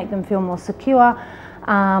wrap them, make them feel more secure?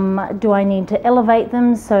 Do I need to elevate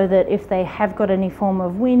them so that if they have got any form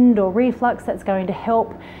of wind or reflux, that's going to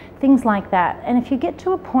help? Things like that. And if you get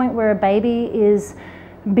to a point where a baby is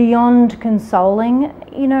beyond consoling,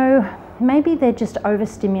 you know, maybe they're just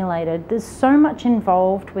overstimulated. There's so much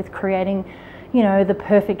involved with creating, you know, the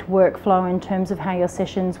perfect workflow in terms of how your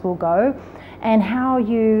sessions will go and how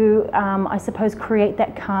you, I suppose, create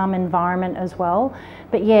that calm environment as well.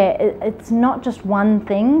 But yeah, it's not just one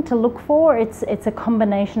thing to look for. It's a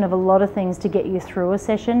combination of a lot of things to get you through a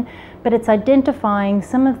session, but it's identifying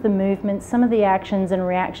some of the movements, some of the actions and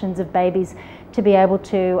reactions of babies to be able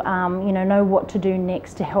to know what to do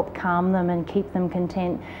next to help calm them and keep them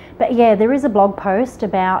content. But yeah, there is a blog post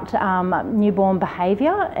about newborn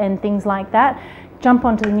behaviour and things like that. Jump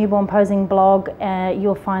onto the Newborn Posing blog,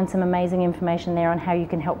 you'll find some amazing information there on how you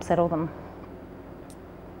can help settle them.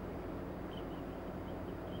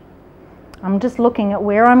 I'm just looking at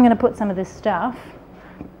where I'm going to put some of this stuff.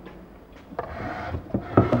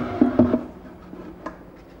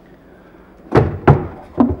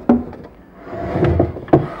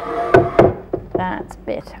 That's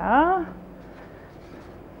better.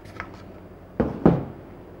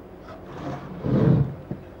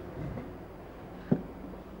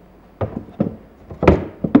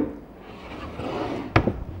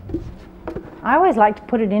 I always like to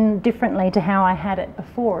put it in differently to how I had it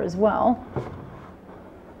before as well.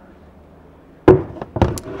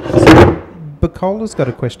 Bacola's got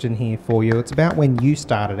a question here for you. It's about when you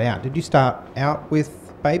started out. Did you start out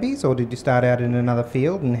with babies, or did you start out in another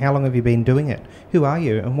field, and how long have you been doing it? Who are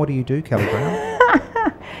you and what do you do, Kelly Brown?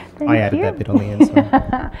 I added that bit on the end. So.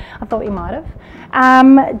 I thought you might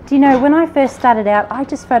have. Do you know, when I first started out, I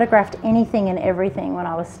just photographed anything and everything when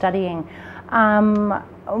I was studying.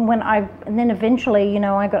 And then eventually,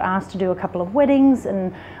 I got asked to do a couple of weddings,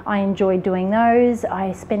 and I enjoyed doing those.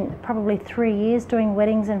 I spent probably 3 years doing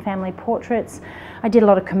weddings and family portraits. I did a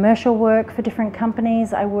lot of commercial work for different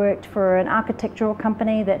companies. I worked for an architectural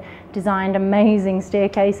company that designed amazing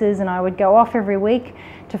staircases, and I would go off every week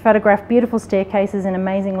to photograph beautiful staircases in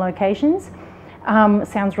amazing locations.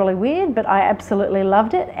 Sounds really weird, but I absolutely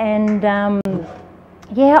loved it. And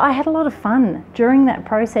yeah, I had a lot of fun during that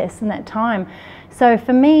process and that time. So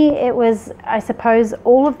for me, it was, I suppose,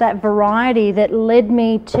 all of that variety that led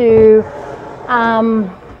me to, I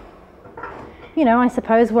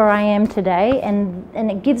suppose, where I am today, and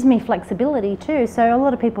it gives me flexibility too. So a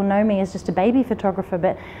lot of people know me as just a baby photographer,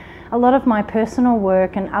 but a lot of my personal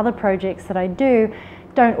work and other projects that I do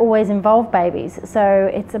don't always involve babies.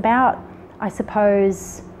 So it's about, I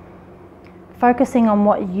suppose, focusing on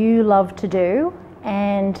what you love to do.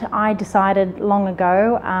 And I decided long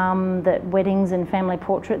ago that weddings and family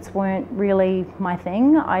portraits weren't really my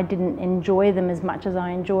thing. I didn't enjoy them as much as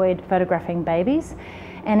I enjoyed photographing babies.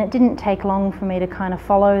 And it didn't take long for me to kind of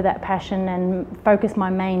follow that passion and focus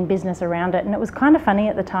my main business around it. And it was kind of funny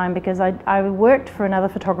at the time, because I worked for another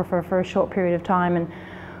photographer for a short period of time. And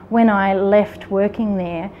when I left working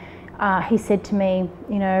there, he said to me,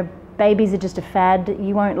 babies are just a fad,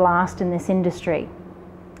 you won't last in this industry.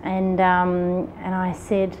 And I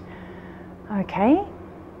said, okay,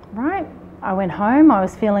 right. I went home, I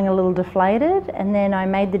was feeling a little deflated, and then I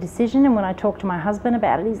made the decision, and when I talked to my husband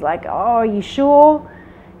about it, he's like, oh, are you sure?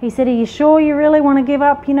 He said, are you sure you really want to give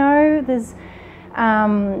up, there's,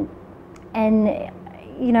 I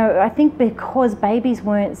think because babies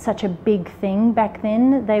weren't such a big thing back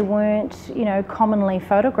then, they weren't, commonly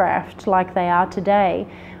photographed like they are today.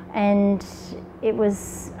 And it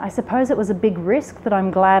was, I suppose it was a big risk that I'm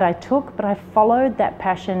glad I took, but I followed that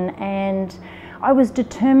passion, and I was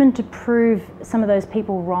determined to prove some of those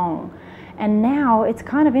people wrong. And now it's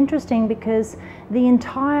kind of interesting, because the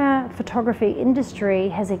entire photography industry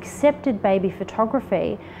has accepted baby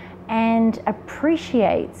photography and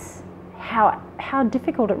appreciates how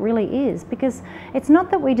difficult it really is, because it's not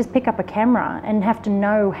that we just pick up a camera and have to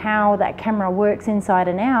know how that camera works inside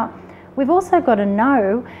and out. We've also got to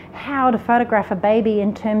know how to photograph a baby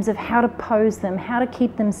in terms of how to pose them, how to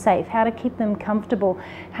keep them safe, how to keep them comfortable,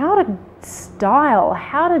 how to style,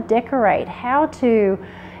 how to decorate, how to,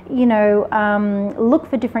 look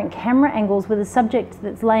for different camera angles with a subject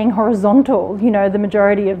that's laying horizontal, the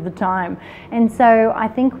majority of the time. And so I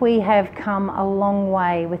think we have come a long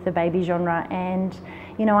way with the baby genre, and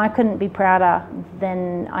I couldn't be prouder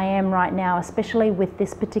than I am right now, especially with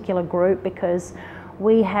this particular group, because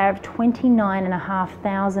we have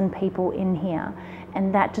 29,500 people in here,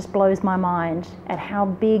 and that just blows my mind at how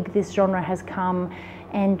big this genre has come.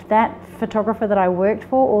 And that photographer that I worked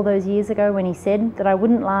for all those years ago, when he said that I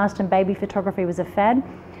wouldn't last and baby photography was a fad,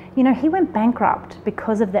 he went bankrupt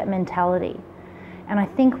because of that mentality. And I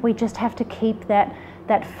think we just have to keep that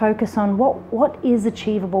focus on what is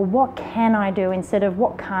achievable, what can I do, instead of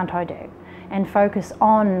what can't I do. And focus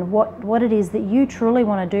on what it is that you truly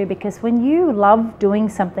want to do, because when you love doing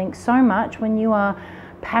something so much, when you are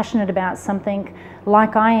passionate about something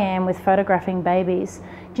like I am with photographing babies,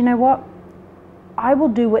 do you know what? I will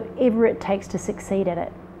do whatever it takes to succeed at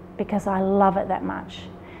it, because I love it that much.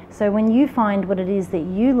 So when you find what it is that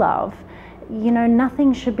you love, you know,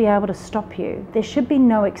 nothing should be able to stop you. There should be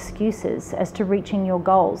no excuses as to reaching your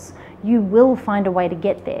goals. You will find a way to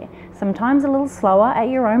get there. Sometimes a little slower at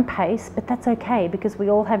your own pace, but that's okay because we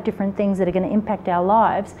all have different things that are going to impact our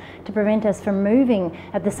lives to prevent us from moving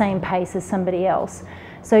at the same pace as somebody else.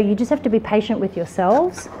 So you just have to be patient with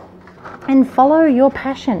yourselves and follow your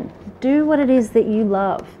passion. Do what it is that you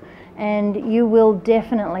love, and you will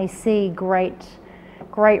definitely see great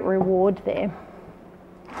reward there.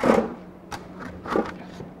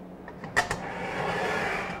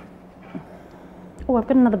 Oh, I've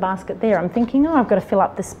got another basket there. I'm thinking, oh, I've got to fill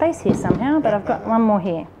up the space here somehow, but I've got one more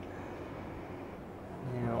here.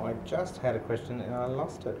 Now, I just had a question and I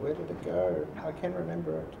lost it. Where did it go? I can't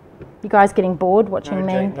remember it. You guys getting bored watching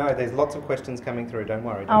me? No, there's lots of questions coming through. Don't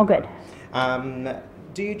worry. Oh, good.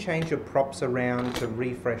 Do you change your props around to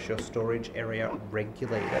refresh your storage area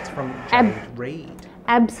regularly? That's from Jade Reed.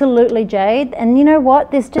 Absolutely, Jade. And you know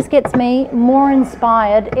what? This just gets me more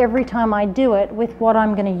inspired every time I do it with what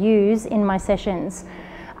I'm going to use in my sessions.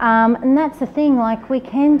 And that's the thing, like we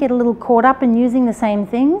can get a little caught up in using the same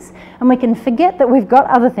things and we can forget that we've got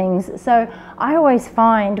other things. So I always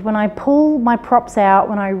find when I pull my props out,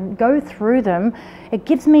 when I go through them, it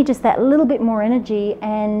gives me just that little bit more energy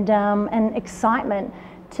and excitement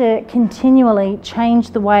to continually change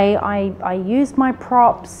the way I use my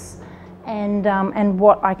props and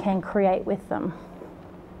what I can create with them.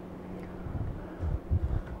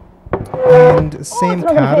 And Sam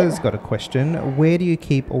Carter's got a question. Where do you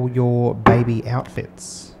keep all your baby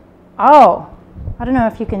outfits? Oh, I don't know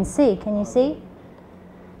if you can see. Can you see?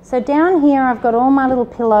 So down here I've got all my little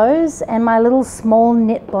pillows and my little small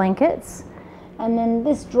knit blankets. And then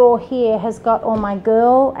this drawer here has got all my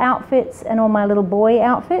girl outfits and all my little boy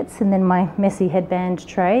outfits, and then my messy headband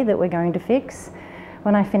tray that we're going to fix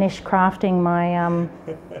when I finish crafting my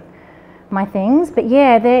my things. But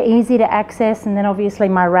yeah, they're easy to access, and then obviously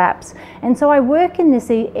my wraps. And so I work in this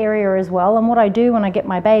area as well, and what I do when I get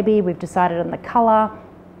my baby, we've decided on the colour,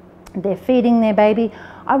 they're feeding their baby,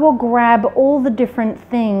 I will grab all the different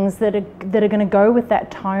things that are going to go with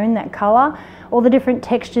that tone, that colour, all the different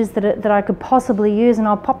textures that I could possibly use, and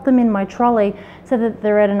I'll pop them in my trolley so that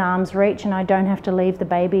they're at an arm's reach and I don't have to leave the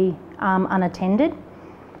baby unattended.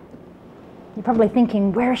 You're probably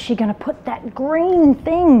thinking, where is she going to put that green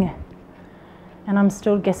thing? And I'm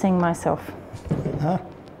still guessing myself.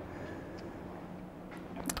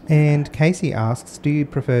 And Casey asks, do you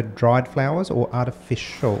prefer dried flowers or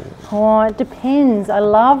artificial? Oh, it depends. I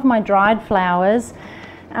love my dried flowers,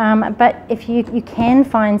 but if you can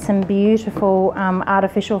find some beautiful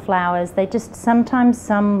artificial flowers, they just sometimes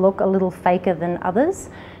some look a little faker than others.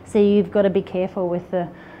 So you've got to be careful with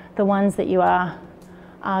the ones that you are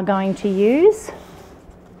going to use.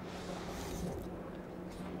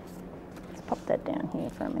 Let's pop that down here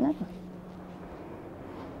for a minute.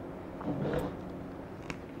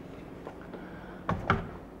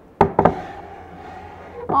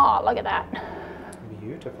 Oh, look at that.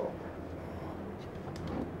 Beautiful.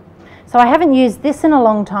 So I haven't used this in a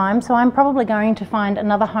long time, so I'm probably going to find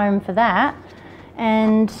another home for that.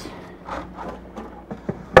 And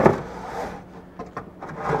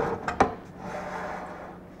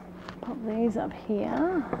put these up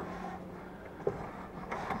here.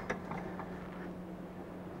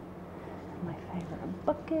 My favorite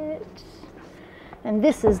bucket. And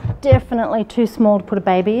this is definitely too small to put a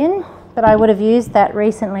baby in, but I would have used that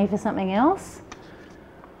recently for something else.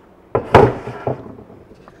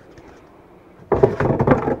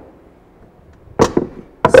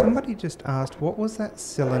 Somebody just asked, what was that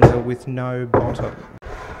cylinder with no bottom?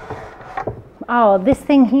 Oh, this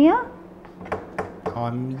thing here?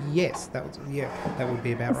 Yes, that would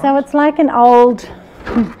be about right. So it's like an old,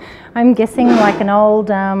 I'm guessing like an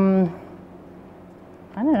old, I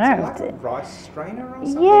don't know. Is it like a rice strainer or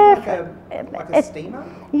something? Yeah. Like a steamer?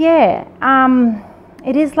 Yeah.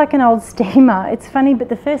 It is like an old steamer. It's funny, but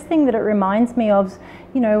the first thing that it reminds me of is,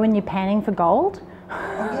 you know, when you're panning for gold.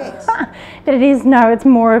 Oh, yes. But it's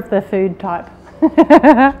more of the food type.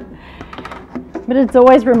 But it's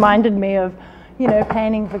always reminded me of, you know,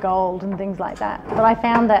 panning for gold and things like that. But I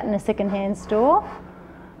found that in a secondhand store.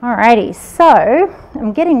 Alrighty, so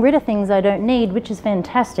I'm getting rid of things I don't need, which is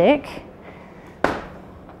fantastic.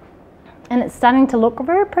 And it's starting to look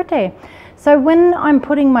very pretty. So when I'm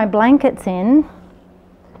putting my blankets in,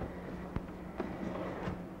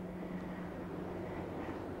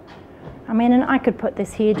 I mean, and I could put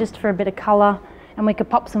this here just for a bit of colour, and we could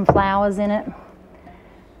pop some flowers in it.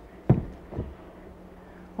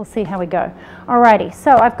 We'll see how we go. Alrighty,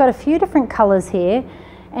 so I've got a few different colours here,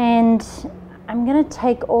 and I'm going to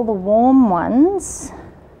take all the warm ones.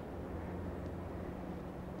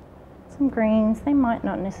 So some greens. They might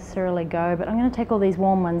not necessarily go, but I'm going to take all these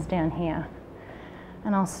warm ones down here.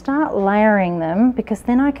 And I'll start layering them because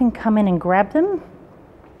then I can come in and grab them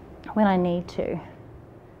when I need to.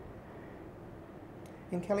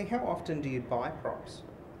 And Kelly, how often do you buy props?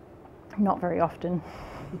 Not very often.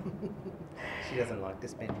 She doesn't like to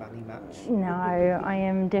spend money much. No, I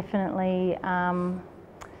am definitely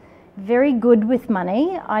very good with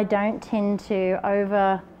money. I don't tend to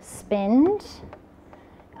overspend.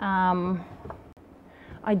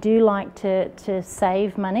 I do like to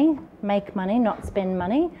save money, make money, not spend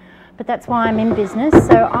money, but that's why I'm in business.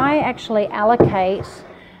 So I actually allocate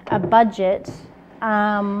a budget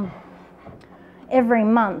every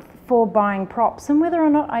month for buying props, and whether or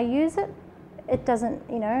not I use it, it doesn't,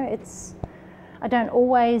 you know, I don't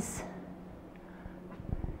always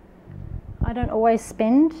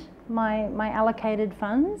spend my allocated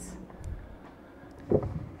funds.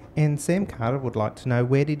 And Sam Carter would like to know,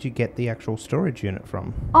 where did you get the actual storage unit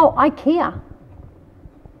from? Oh, IKEA.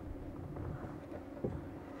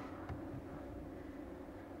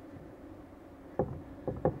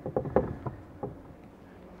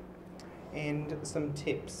 And some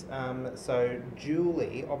tips. So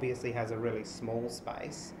Julie obviously has a really small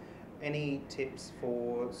space. Any tips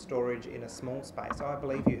for storage in a small space? I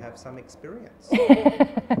believe you have some experience.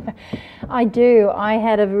 I do. I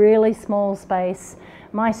had a really small space.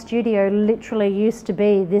 My studio literally used to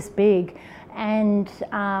be this big, and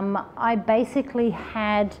I basically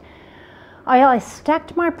had, I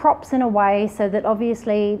stacked my props in a way so that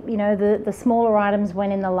obviously, you know, the smaller items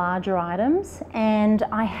went in the larger items, and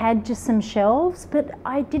I had just some shelves, but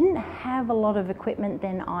I didn't have a lot of equipment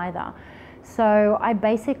then either. So I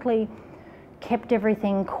basically kept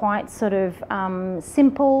everything quite sort of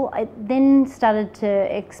simple. I then started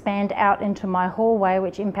to expand out into my hallway,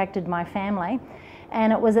 which impacted my family.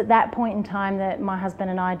 And it was at that point in time that my husband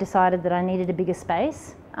and I decided that I needed a bigger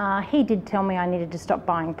space. He did tell me I needed to stop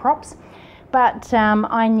buying props, but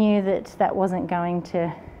I knew that that wasn't going to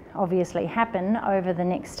obviously happen over the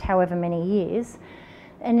next however many years.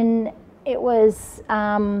 And then it was,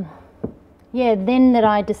 then that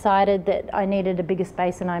I decided that I needed a bigger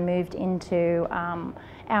space, and I moved into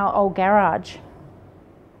our old garage.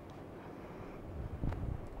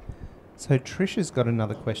 So Trisha's got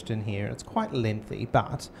another question here. It's quite lengthy,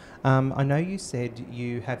 but I know you said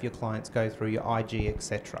you have your clients go through your IG,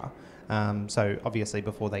 etc. So obviously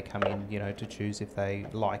before they come in, you know, to choose if they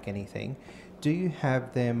like anything. Do you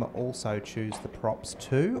have them also choose the props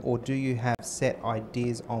too, or do you have set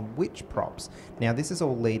ideas on which props? Now this is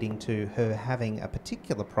all leading to her having a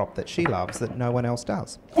particular prop that she loves that no one else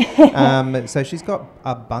does. So she's got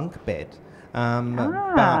a bunk bed.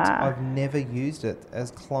 But I've never used it,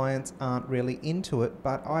 as clients aren't really into it,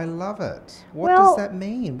 but I love it. What does that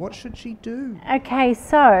mean? What should she do? Okay,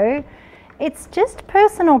 so it's just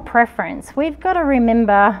personal preference. We've got to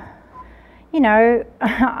remember, you know,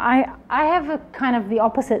 I have a kind of the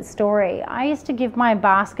opposite story. I used to give my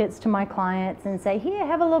baskets to my clients and say, here,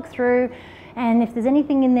 have a look through, and if there's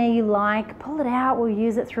anything in there you like, pull it out, we'll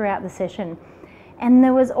use it throughout the session. And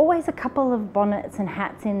there was always a couple of bonnets and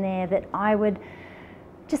hats in there that I would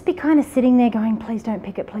just be kind of sitting there going, please don't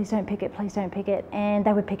pick it, please don't pick it, please don't pick it. And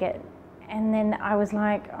they would pick it. And then I was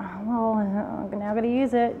like, oh, well, I'm now going to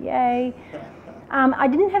use it, yay. I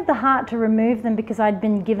didn't have the heart to remove them because I'd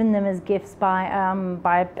been given them as gifts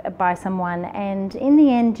by someone. And in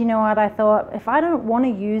the end, you know what, I thought, if I don't want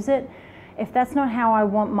to use it, if that's not how I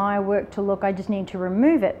want my work to look, I just need to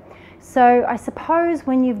remove it. So I suppose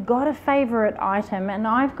when you've got a favourite item, and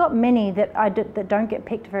I've got many that that don't get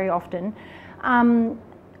picked very often,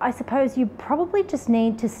 I suppose you probably just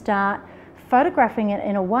need to start photographing it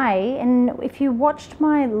in a way. And if you watched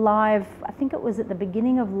my live, I think it was at the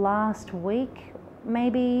beginning of last week,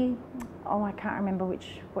 maybe, oh, I can't remember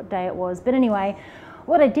what day it was, but anyway,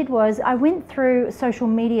 what I did was I went through social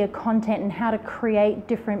media content and how to create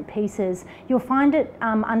different pieces. You'll find it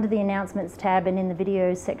under the announcements tab and in the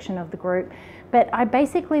videos section of the group. But I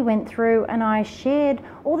basically went through and I shared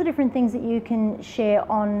all the different things that you can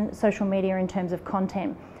share on social media in terms of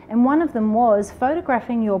content. And one of them was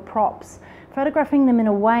photographing your props, photographing them in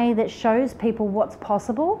a way that shows people what's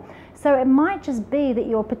possible. So it might just be that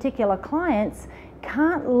your particular clients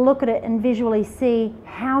can't look at it and visually see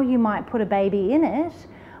how you might put a baby in it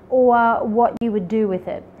or what you would do with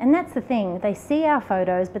it. And that's the thing, they see our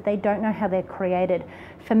photos but they don't know how they're created.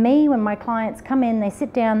 For me, when my clients come in, they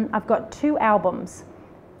sit down, I've got 2 albums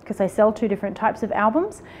because I sell 2 different types of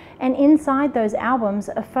albums, and inside those albums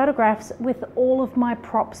are photographs with all of my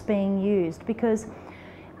props being used, because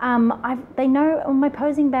They know on my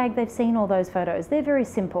posing bag, they've seen all those photos. They're very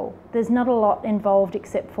simple. There's not a lot involved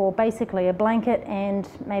except for basically a blanket and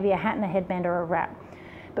maybe a hat and a headband or a wrap.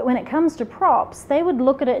 But when it comes to props, they would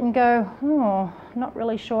look at it and go, oh, not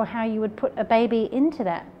really sure how you would put a baby into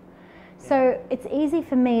that. So it's easy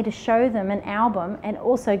for me to show them an album and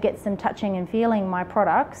also gets them touching and feeling my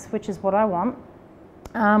products, which is what I want.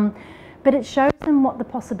 But it shows them what the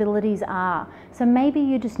possibilities are. So maybe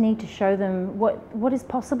you just need to show them what is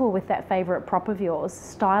possible with that favourite prop of yours.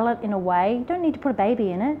 Style it in a way, you don't need to put a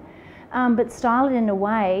baby in it, but style it in a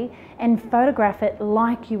way and photograph it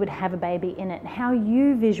like you would have a baby in it, how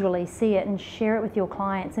you visually see it, and share it with your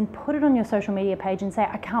clients and put it on your social media page and say,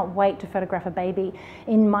 I can't wait to photograph a baby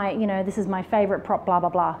in my, this is my favourite prop, blah, blah,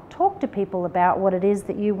 blah. Talk to people about what it is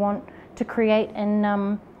that you want to create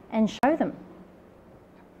and show them.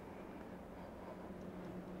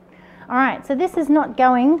 All right, so this is not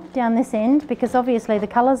going down this end because obviously the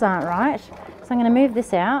colours aren't right. So I'm going to move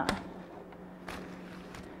this out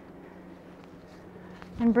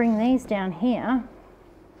and bring these down here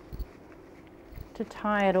to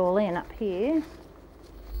tie it all in up here.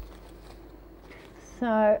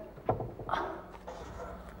 So,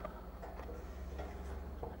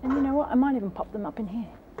 and you know what, I might even pop them up in here.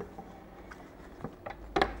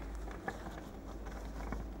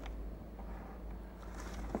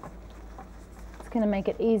 Going to make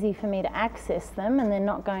it easy for me to access them, and they're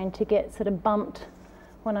not going to get sort of bumped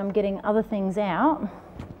when I'm getting other things out.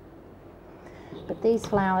 But these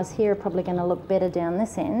flowers here are probably going to look better down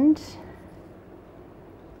this end.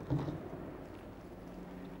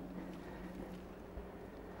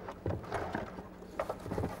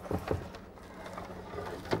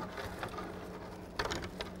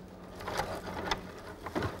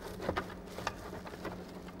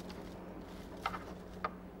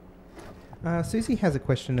 Susie has a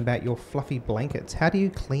question about your fluffy blankets. How do you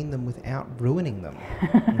clean them without ruining them?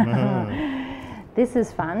 This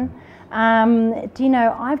is fun. Do you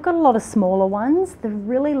know, I've got a lot of smaller ones. The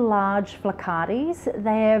really large floccatis,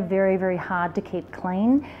 they are very, very hard to keep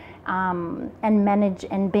clean and manage,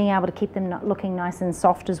 and being able to keep them looking nice and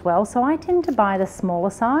soft as well. So I tend to buy the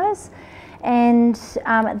smaller size, and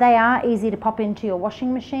they are easy to pop into your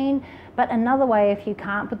washing machine. But another way, if you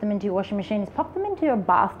can't put them into your washing machine, is pop them into your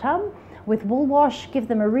bathtub with wool wash, give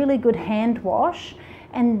them a really good hand wash,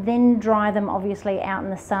 and then dry them obviously out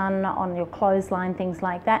in the sun, on your clothesline, things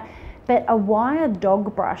like that. But a wire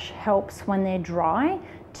dog brush helps when they're dry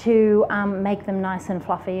to make them nice and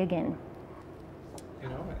fluffy again.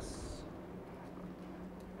 Nice.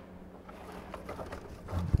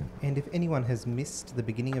 And if anyone has missed the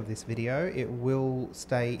beginning of this video, it will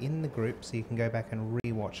stay in the group so you can go back and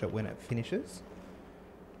re-watch it when it finishes.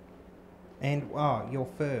 And your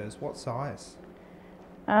furs, what size?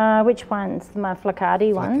 Which ones? My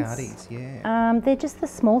flaccati ones? Flaccatis, yeah. They're just the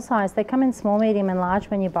small size. They come in small, medium and large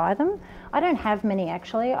when you buy them. I don't have many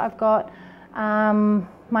actually. I've got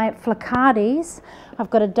my flaccatis. I've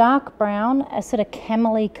got a dark brown, a sort of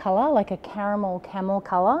camel-y colour, like a caramel camel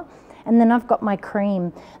colour. And then I've got my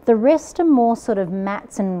cream. The rest are more sort of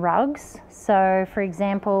mats and rugs. So for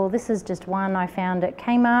example, this is just one I found at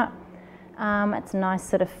Kmart. It's a nice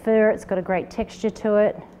sort of fur, it's got a great texture to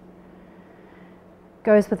it.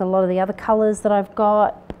 Goes with a lot of the other colours that I've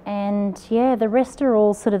got. And yeah, the rest are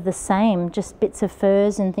all sort of the same, just bits of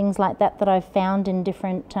furs and things like that that I've found in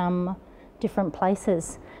different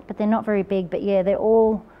places. But they're not very big, but yeah, they're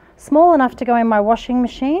all small enough to go in my washing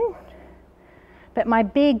machine. But my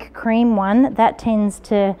big cream one, that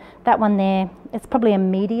one there, it's probably a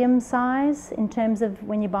medium size in terms of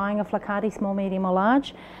when you're buying a flaccati, small, medium or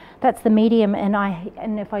large. That's the medium,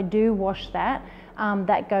 and if I do wash that,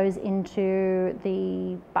 that goes into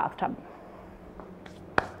the bathtub.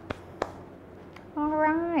 All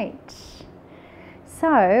right.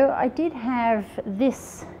 So I did have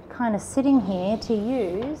this kind of sitting here to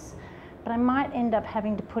use, but I might end up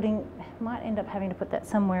having to put that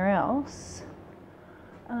somewhere else.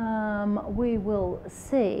 We will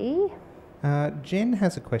see. Jen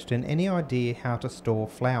has a question. Any idea how to store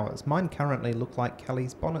flowers? Mine currently look like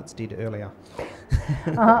Kelly's bonnets did earlier.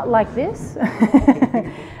 Like this?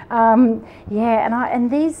 Yeah, and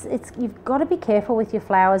these, you've got to be careful with your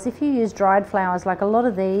flowers. If you use dried flowers, like a lot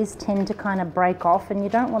of these tend to kind of break off and you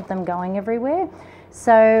don't want them going everywhere.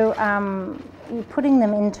 So you're putting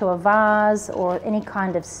them into a vase or any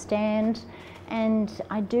kind of stand. And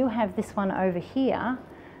I do have this one over here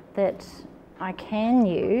that I can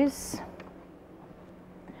use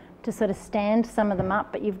to sort of stand some of them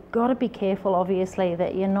up, but you've got to be careful obviously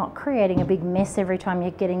that you're not creating a big mess every time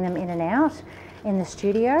you're getting them in and out in the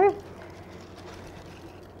studio.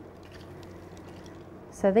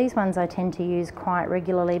 So these ones I tend to use quite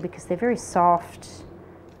regularly because they're very soft,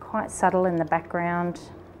 quite subtle in the background.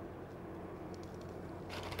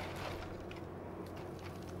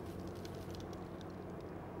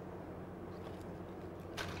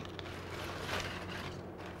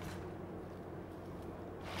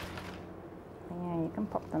 Yeah, you can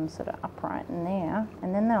pop them sort of upright in there,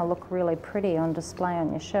 and then they'll look really pretty on display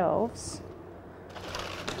on your shelves.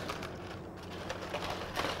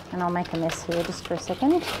 And I'll make a mess here just for a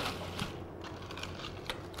second.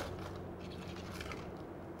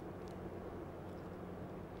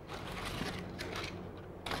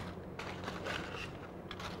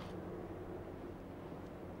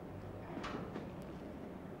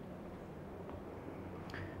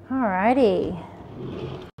 Alrighty.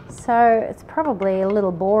 So it's probably a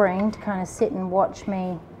little boring to kind of sit and watch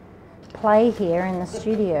me play here in the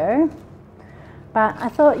studio. But I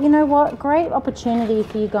thought, you know what, great opportunity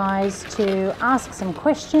for you guys to ask some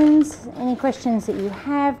questions, any questions that you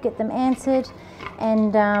have, get them answered,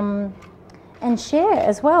 and share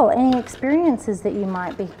as well any experiences that you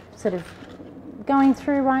might be sort of going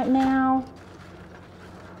through right now.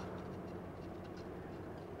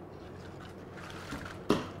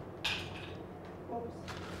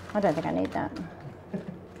 I don't think I need that.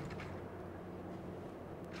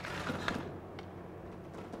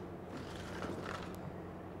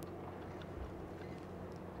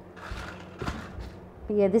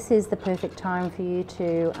 But yeah, this is the perfect time for you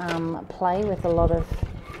to play with a lot of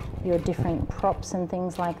your different props and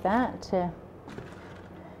things like that. That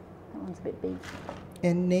one's a bit big.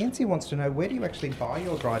 And Nancy wants to know, where do you actually buy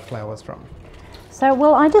your dried flowers from? So,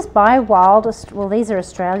 well, I just buy well, these are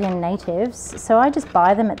Australian natives, so I just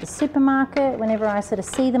buy them at the supermarket whenever I sort of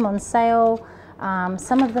see them on sale.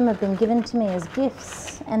 Some of them have been given to me as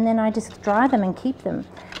gifts, and then I just dry them and keep them.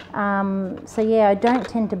 So yeah, I don't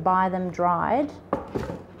tend to buy them dried,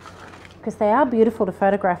 because they are beautiful to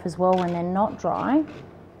photograph as well when they're not dry.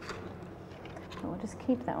 We'll just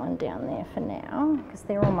keep that one down there for now, because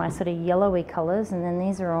they're all my sort of yellowy colours, and then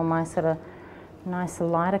these are all my sort of nicer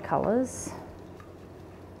lighter colours.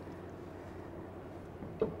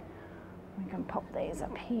 We can pop these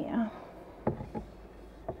up here.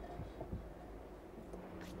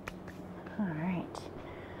 All right.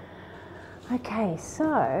 Okay,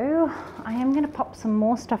 so I am going to pop some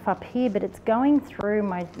more stuff up here, but it's going through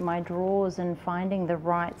my drawers and finding the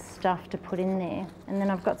right stuff to put in there. And then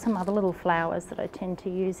I've got some other little flowers that I tend to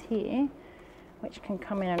use here, which can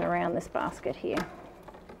come in and around this basket here.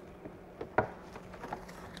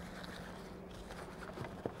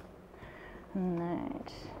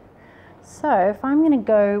 Right. So if I'm going to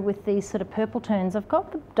go with these sort of purple tones, I've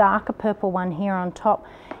got the darker purple one here on top.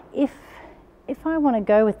 If I want to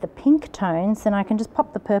go with the pink tones, then I can just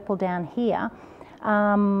pop the purple down here.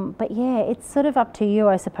 But yeah, it's sort of up to you,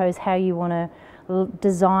 I suppose, how you want to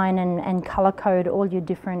design and color code all your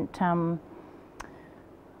different,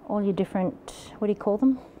 what do you call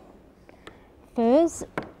them? Furs.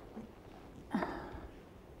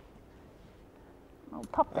 I'll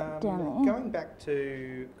pop that down there. Going back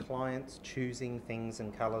to clients choosing things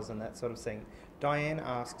and colours and that sort of thing, Diane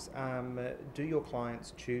asks, do your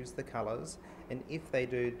clients choose the colours? And if they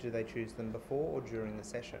do they choose them before or during the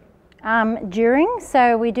session? During,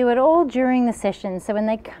 so we do it all during the session. So when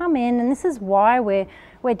they come in, and this is why we're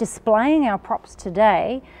displaying our props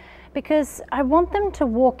today, because I want them to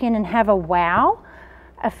walk in and have a wow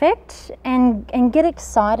effect and get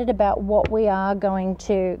excited about what we are going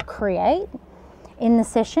to create in the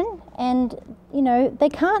session. And you know, they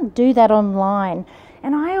can't do that online,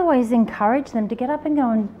 and I always encourage them to get up and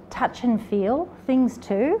go and touch and feel things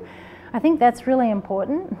too. I think that's really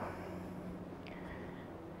important.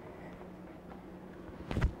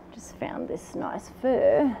 Just found this nice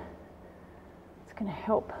fur. It's going to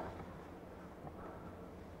help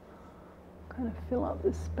kind of fill up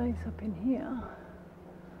this space up in here.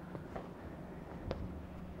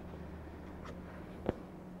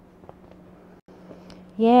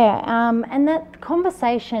 Yeah, and that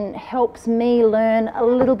conversation helps me learn a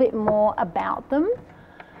little bit more about them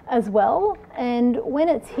as well. And when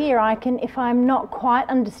it's here, I can, if I'm not quite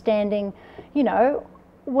understanding, you know,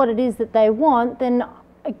 what it is that they want, then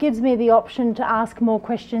it gives me the option to ask more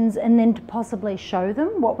questions and then to possibly show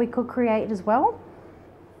them what we could create as well.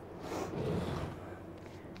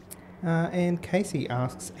 And Casey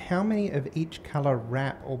asks, how many of each colour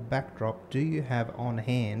wrap or backdrop do you have on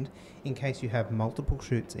hand in case you have multiple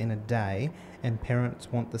shoots in a day and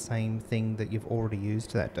parents want the same thing that you've already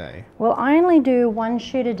used that day? Well, I only do one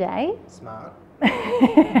shoot a day. Smart.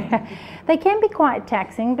 They can be quite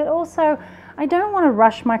taxing, but also I don't want to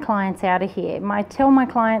rush my clients out of here. I tell my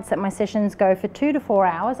clients that my sessions go for 2 to 4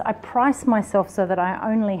 hours. I price myself so that I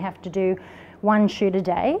only have to do 1 shoot a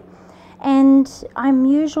day. And I'm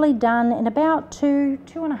usually done in about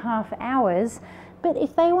 2.5 hours. But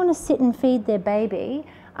if they want to sit and feed their baby,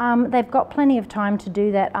 they've got plenty of time to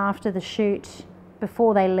do that after the shoot,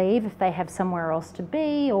 before they leave, if they have somewhere else to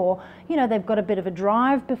be, or they've got a bit of a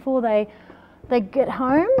drive before they get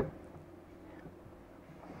home.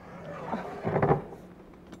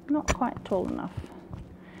 Not quite tall enough.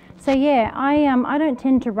 So yeah, I don't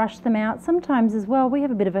tend to rush them out. Sometimes as well, we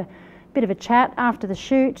have a bit of a chat after the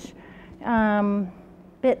shoot,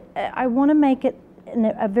 but I want to make it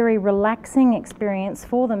a very relaxing experience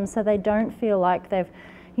for them, so they don't feel like they've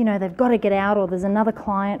got to get out, or there's another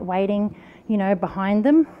client waiting, behind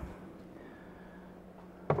them.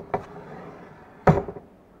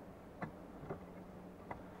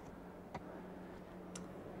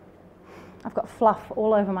 I've got fluff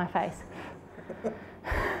all over my face.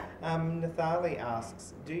 Nathali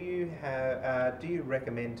asks, do you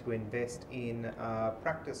recommend to invest in a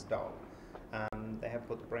practice doll? They have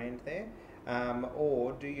put the brand there.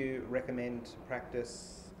 Or do you recommend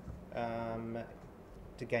practice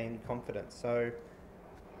to gain confidence? So,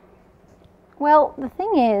 well, the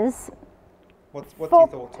thing is, what's your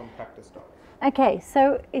thoughts on practice dolls? Okay,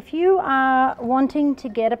 so if you are wanting to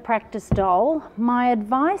get a practice doll, my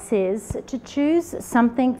advice is to choose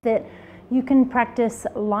something that you can practice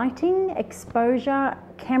lighting, exposure,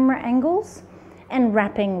 camera angles, and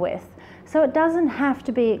wrapping with. So it doesn't have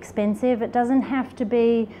to be expensive. It doesn't have to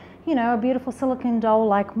be, a beautiful silicone doll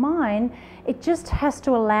like mine. It just has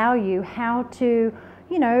to allow you how to,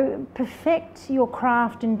 perfect your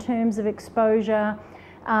craft in terms of exposure,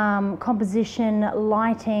 composition,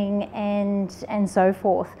 lighting, and so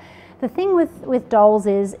forth. The thing with dolls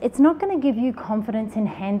is it's not going to give you confidence in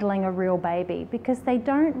handling a real baby, because they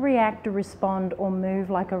don't react or respond or move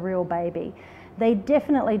like a real baby. They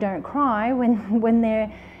definitely don't cry when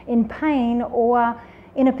they're in pain or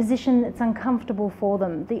in a position that's uncomfortable for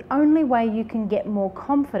them. The only way you can get more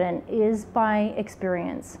confident is by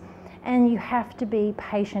experience, and you have to be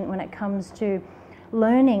patient when it comes to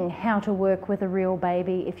learning how to work with a real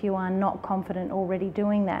baby if you are not confident already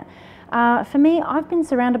doing that. For me, I've been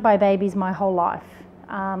surrounded by babies my whole life.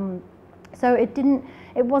 So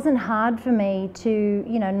it wasn't hard for me to,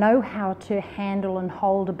 know how to handle and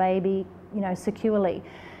hold a baby, securely.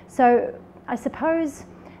 So I suppose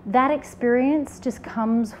that experience just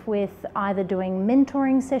comes with either doing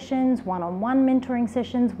mentoring sessions, one-on-one mentoring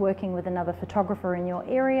sessions, working with another photographer in your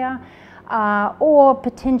area, or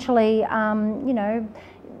potentially,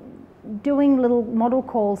 doing little model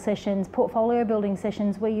call sessions, portfolio building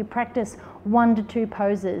sessions where you practice 1 to 2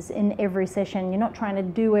 poses in every session. You're not trying to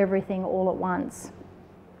do everything all at once.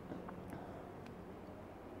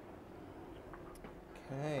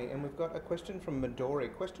 Okay, and we've got a question from Midori, a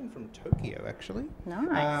question from Tokyo actually.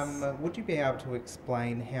 Nice. Would you be able to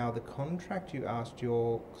explain how the contract you asked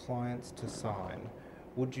your clients to sign,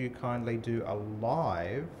 would you kindly do a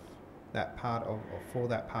live for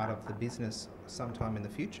that part of the business sometime in the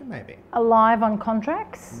future, maybe? A live on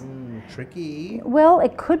contracts? Tricky. Well,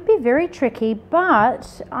 it could be very tricky,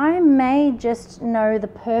 but I may just know the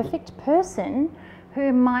perfect person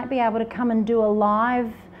who might be able to come and do a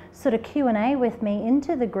live sort of Q&A with me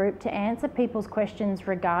into the group to answer people's questions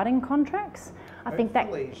regarding contracts. I think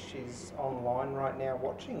that she's online right now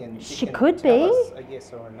watching, and she can could tell be us a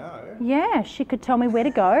yes or a no. Yeah, she could tell me where to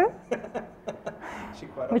go, She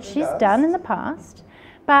quite which often she's does. done in the past.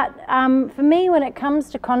 But for me, when it comes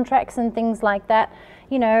to contracts and things like that,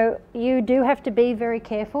 you do have to be very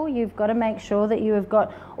careful. You've got to make sure that you have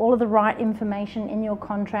got all of the right information in your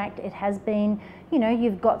contract. It has been,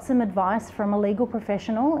 you've got some advice from a legal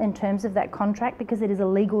professional in terms of that contract, because it is a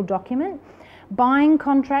legal document. Buying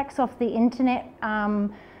contracts off the internet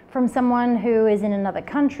from someone who is in another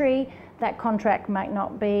country, that contract might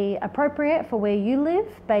not be appropriate for where you live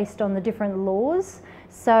based on the different laws.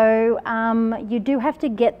 So you do have to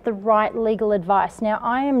get the right legal advice. Now,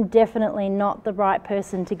 I am definitely not the right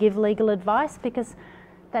person to give legal advice, because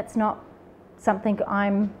that's not something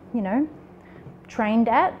I'm, trained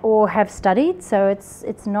at or have studied, so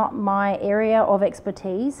it's not my area of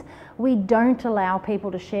expertise. We don't allow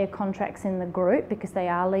people to share contracts in the group because they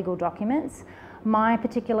are legal documents. My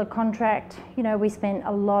particular contract, we spent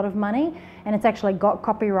a lot of money, and it's actually got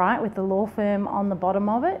copyright with the law firm on the bottom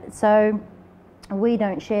of it. So we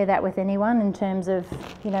don't share that with anyone in terms of,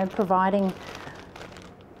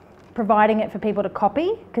 providing it for people to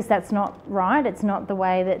copy, because that's not right. It's not the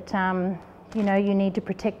way that, you need to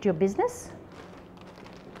protect your business.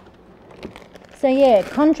 So yeah,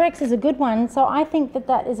 contracts is a good one. So I think that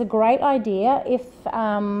that is a great idea if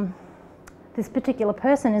this particular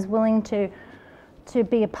person is willing to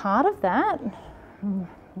be a part of that.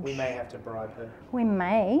 We may have to bribe her. We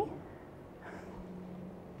may.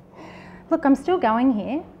 Look, I'm still going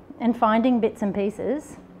here and finding bits and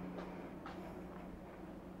pieces.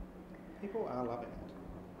 People are loving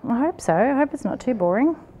it. I hope so. I hope it's not too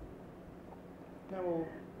boring. No, well,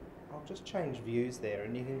 I'll just change views there,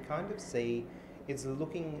 and you can kind of see it's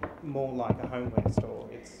looking more like a homeware store.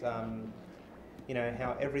 It's, you know,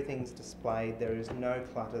 how everything's displayed. There is no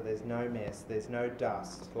clutter, there's no mess, there's no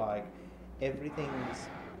dust. Like, everything's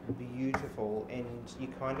beautiful, and you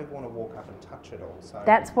kind of want to walk up and touch it all. So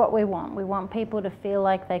That's what we want. We want people to feel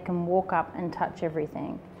like they can walk up and touch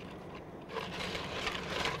everything.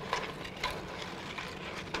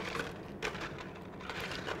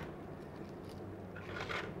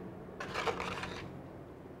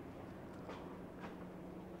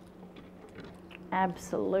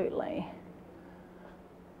 Absolutely.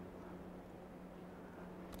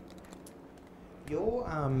 Your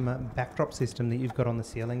backdrop system that you've got on the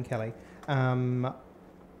ceiling, Kelly,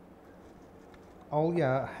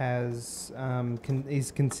 Olya has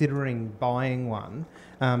is considering buying one,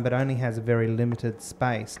 but only has a very limited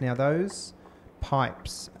space. Now, those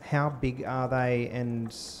pipes, how big are they,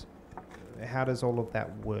 and how does all of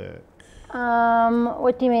that work?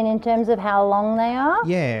 What do you mean in terms of how long they are?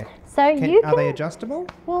 Yeah. So Are they adjustable?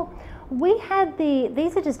 Well, we had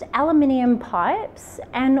these are just aluminium pipes,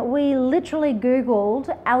 and we literally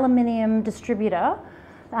Googled aluminium distributor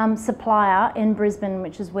supplier in Brisbane,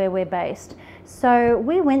 which is where we're based. So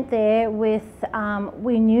we went there with,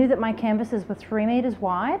 we knew that my canvases were 3 meters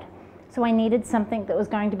wide, so I needed something that was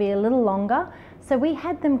going to be a little longer. So we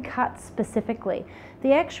had them cut specifically.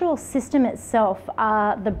 The actual system itself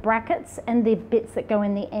are the brackets and the bits that go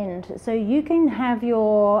in the end. So you can have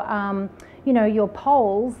your, you know, your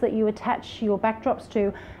poles that you attach your backdrops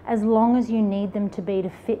to as long as you need them to be to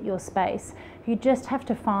fit your space. You just have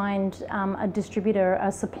to find a distributor,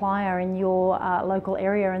 a supplier in your local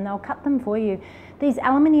area, and they'll cut them for you. These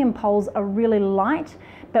aluminium poles are really light,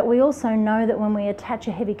 but we also know that when we attach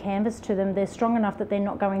a heavy canvas to them, they're strong enough that they're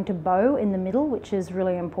not going to bow in the middle, which is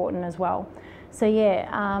really important as well. So yeah,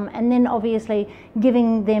 and then obviously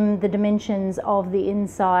giving them the dimensions of the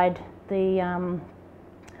inside, the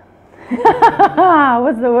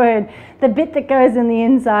what's the word? The bit that goes in the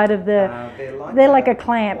inside of the. They're like a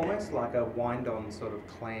clamp. Almost like a wind-on sort of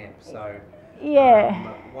clamp. So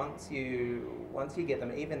yeah. Once you get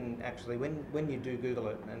them, even actually when you do Google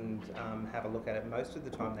it and have a look at it, most of the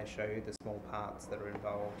time they show you the small parts that are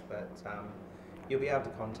involved, but you'll be able to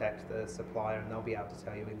contact the supplier and they'll be able to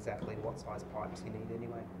tell you exactly what size pipes you need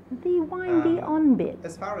anyway. The windy on bit.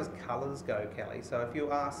 As far as colours go, Kelly, so if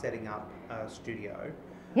you are setting up a studio,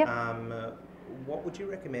 yep. What would you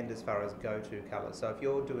recommend as far as go-to colours? So if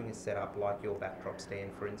you're doing a setup like your backdrop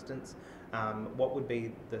stand, for instance, what would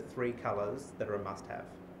be the 3 colours that are a must-have?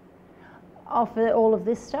 Oh, for all of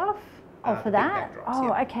this stuff? Oh, for that? Backdrops, oh,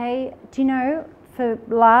 yeah. Okay. Do you know, for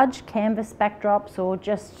large canvas backdrops or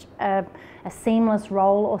just a seamless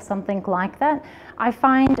roll or something like that, I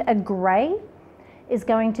find a grey is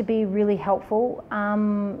going to be really helpful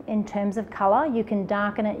in terms of colour. You can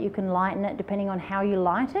darken it, you can lighten it depending on how you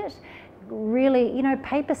light it. Really, you know,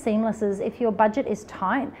 paper seamlesses, if your budget is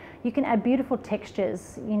tight, you can add beautiful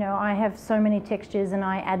textures. You know, I have so many textures and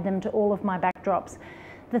I add them to all of my backdrops.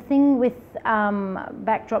 The thing with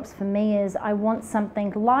backdrops for me is I want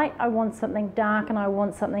something light, I want something dark, and I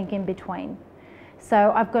want something in between.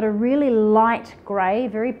 So I've got a really light grey,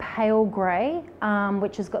 very pale grey,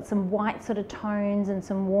 which has got some white sort of tones and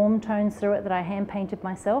some warm tones through it that I hand painted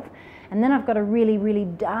myself. And then I've got a really, really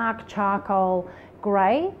dark charcoal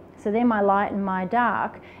grey. So they're my light and my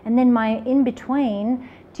dark. And then my in between,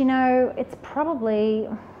 do you know, it's probably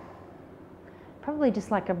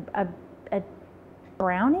just like a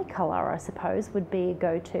browny colour, I suppose, would be a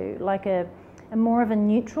go-to, like a more of a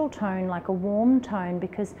neutral tone, like a warm tone,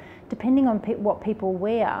 because depending on what people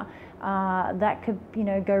wear, that could, you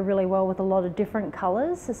know, go really well with a lot of different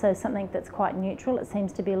colours. So something that's quite neutral, it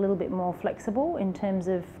seems to be a little bit more flexible in terms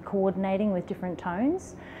of coordinating with different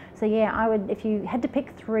tones. So yeah, I would, if you had to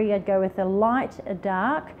pick 3, I'd go with a light, a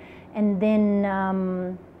dark, and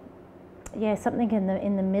then yeah, something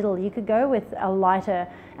in the middle. You could go with a lighter,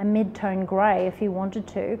 a mid-tone grey if you wanted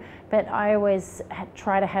to, but I always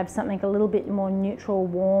try to have something a little bit more neutral,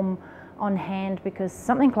 warm on hand, because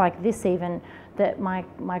something like this even, that my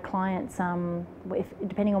clients,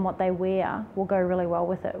 depending on what they wear, will go really well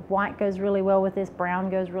with it. White goes really well with this, brown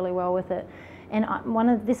goes really well with it.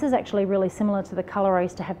 And this is actually really similar to the colour I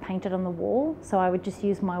used to have painted on the wall, so I would just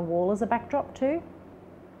use my wall as a backdrop too.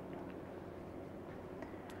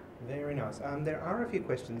 Very nice. There are a few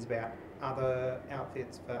questions about other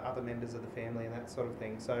outfits for other members of the family and that sort of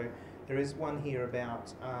thing. So there is one here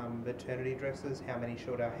about maternity dresses, how many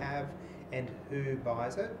should I have, and who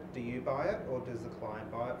buys it? Do you buy it, or does the client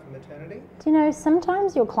buy it for maternity? Do you know,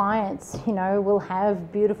 sometimes your clients, you know, will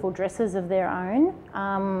have beautiful dresses of their own,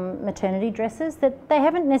 maternity dresses that they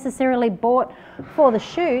haven't necessarily bought for the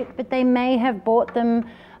shoot, but they may have bought them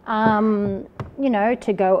you know,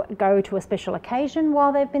 to go to a special occasion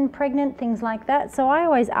while they've been pregnant, things like that. So I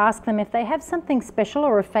always ask them if they have something special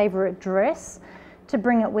or a favourite dress to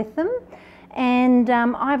bring it with them. And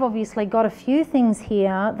I've obviously got a few things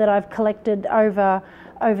here that I've collected over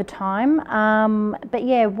time. But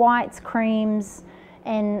yeah, whites, creams,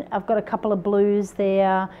 and I've got a couple of blues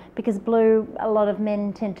there, because blue, a lot of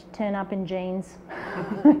men tend to turn up in jeans,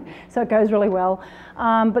 so it goes really well.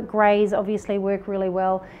 But greys obviously work really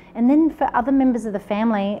well. And then for other members of the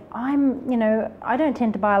family, you know, I don't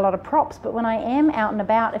tend to buy a lot of props, but when I am out and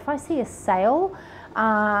about, if I see a sale,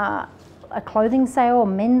 a clothing sale or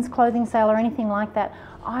men's clothing sale or anything like that,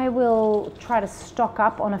 I will try to stock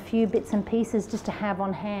up on a few bits and pieces just to have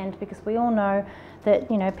on hand, because we all know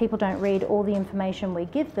that, you know, people don't read all the information we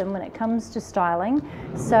give them when it comes to styling.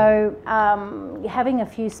 So having a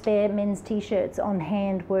few spare men's t-shirts on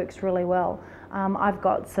hand works really well. I've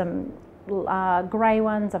got some grey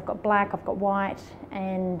ones, I've got black, I've got white,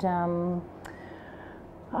 and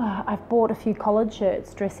I've bought a few collared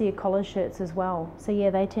shirts, dressier collared shirts as well. So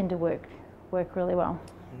yeah, they tend to work really well.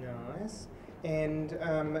 Nice. And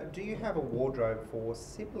do you have a wardrobe for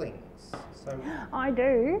siblings? So I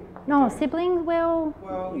do. No, siblings, well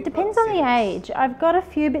it depends on the age. I've got a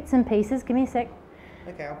few bits and pieces. Give me a sec.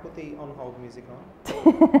 Okay, I'll put the on-hold music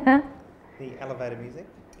on. The elevator music.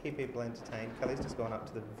 Keep people entertained. Kelly's just gone up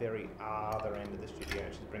to the very other end of the studio.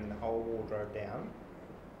 She's bringing the whole wardrobe down.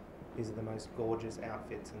 These are the most gorgeous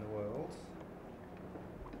outfits in the world.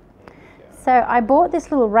 So I bought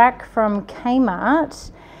this little rack from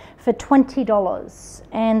Kmart for $20,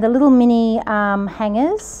 and the little mini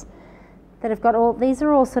hangers that have got these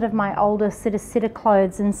are all sort of my older sitter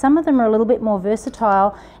clothes, and some of them are a little bit more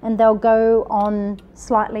versatile, and they'll go on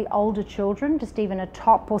slightly older children, just even a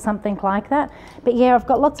top or something like that. But yeah, I've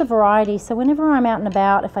got lots of variety, so whenever I'm out and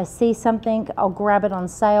about, if I see something, I'll grab it on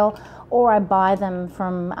sale, or I buy them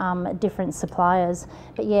from different suppliers.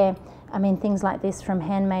 But yeah, I mean, things like this from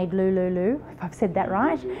Handmade Lulu, if I've said that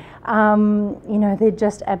right, you know, they're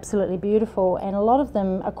just absolutely beautiful, and a lot of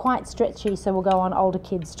them are quite stretchy, so will go on older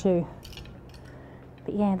kids too.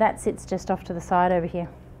 But yeah, that sits just off to the side over here.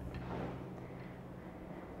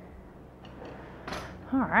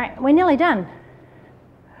 All right, we're nearly done.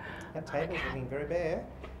 That table's looking very bare.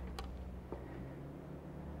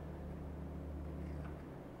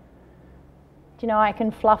 Do you know, I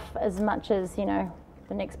can fluff as much as, you know,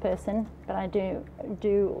 the next person, but I do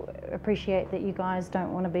appreciate that you guys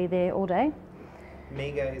don't want to be there all day.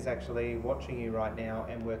 Miga is actually watching you right now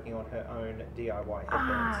and working on her own DIY headbands.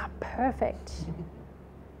 Ah, perfect.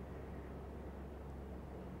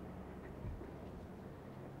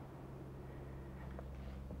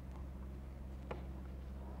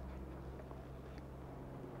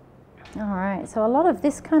 All right, so a lot of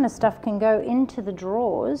this kind of stuff can go into the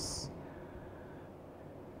drawers.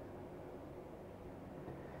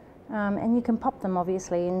 And you can pop them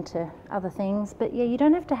obviously into other things, but yeah, you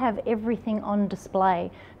don't have to have everything on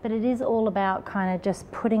display, but it is all about kind of just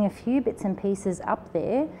putting a few bits and pieces up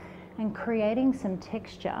there and creating some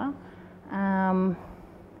texture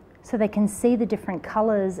so they can see the different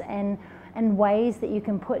colours and ways that you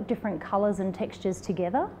can put different colours and textures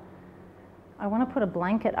together. I want to put a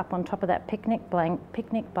blanket up on top of that picnic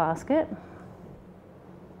basket.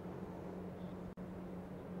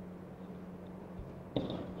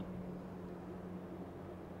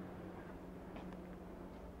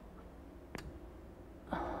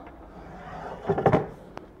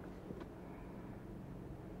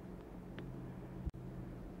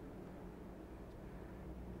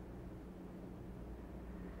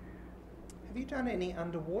 Have you done any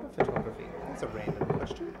underwater photography? That's a random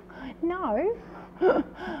question. No.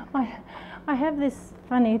 I have this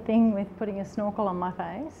funny thing with putting a snorkel on my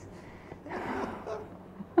face.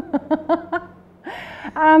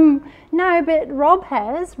 No, but Rob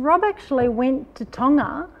has. Rob actually went to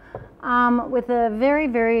Tonga with a very,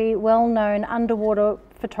 very well-known underwater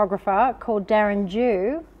photographer called Darren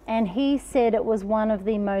Dew, and he said it was one of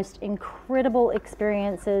the most incredible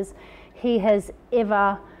experiences he has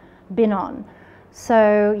ever been on.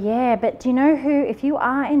 So yeah, but do you know who, if you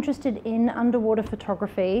are interested in underwater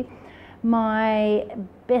photography, my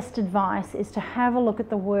best advice is to have a look at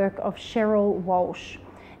the work of Cheryl Walsh.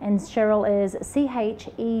 And Cheryl is Cheyrl,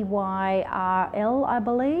 I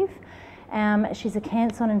believe. She's a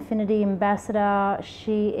Cancer on Infinity ambassador.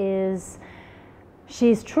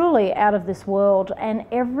 She's truly out of this world, and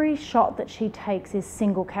every shot that she takes is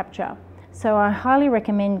single capture. So I highly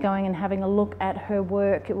recommend going and having a look at her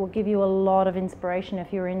work. It will give you a lot of inspiration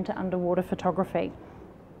if you're into underwater photography.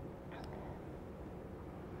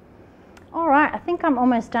 All right, I think I'm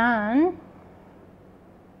almost done.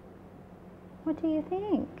 What do you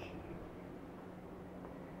think?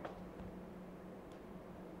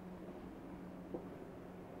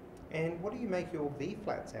 And what do you make your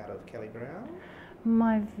V-flats out of, Kelly Brown?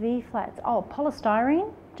 My V-flats, oh,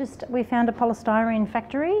 polystyrene. We found a polystyrene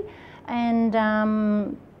factory, and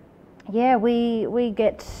yeah, we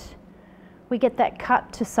get that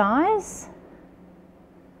cut to size,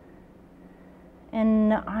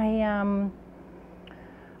 and I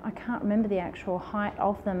can't remember the actual height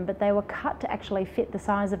of them, but they were cut to actually fit the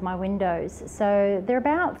size of my windows. So they're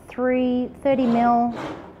about 30 mil.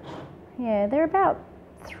 Yeah, they're about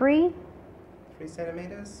 3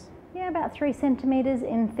 centimeters. Yeah, about 3 centimeters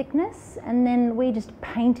in thickness, and then we just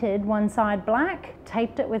painted one side black,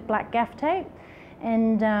 taped it with black gaff tape,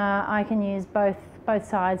 and I can use both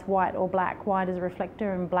sides, white or black, white as a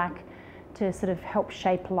reflector and black to sort of help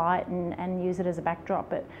shape light and use it as a backdrop.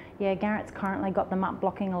 But yeah, Garrett's currently got them up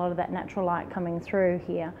blocking a lot of that natural light coming through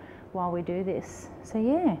here while we do this. So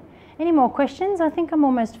yeah, any more questions? I think I'm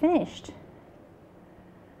almost finished.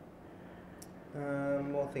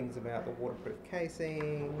 More things about the waterproof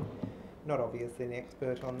casing. Not obviously an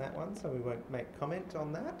expert on that one, so we won't make comment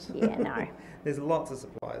on that. Yeah, no. There's lots of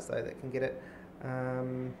suppliers though that can get it.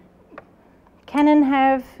 Canon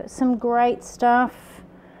have some great stuff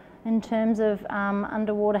in terms of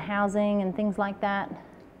underwater housing and things like that.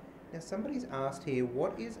 Now somebody's asked here,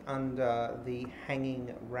 what is under the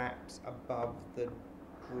hanging wraps above the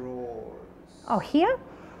drawers? Oh, here?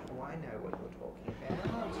 Oh, I know what you're talking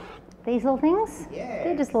about. These little things? Yeah.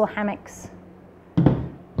 They're just little hammocks.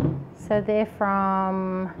 So they're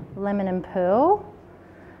from Lemon and Pearl.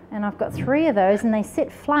 And I've got 3 of those, and they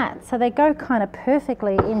sit flat. So they go kind of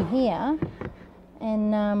perfectly in here.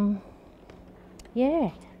 And yeah.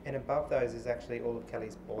 And above those is actually all of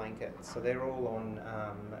Kelly's blankets. So they're all on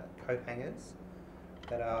coat hangers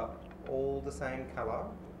that are all the same colour,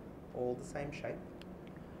 all the same shape.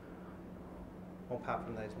 Apart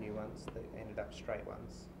from those new ones that ended up straight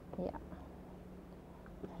ones. Yeah.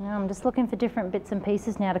 Now I'm just looking for different bits and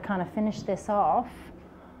pieces now to kind of finish this off.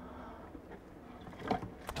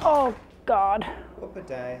 Oh God. Whooper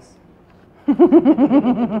days.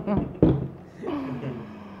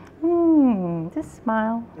 Just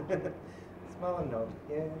smile. Smile and nod.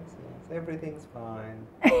 Yes, yes, everything's fine.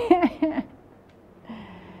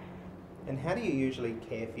 And how do you usually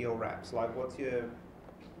care for your wraps? Like, what's your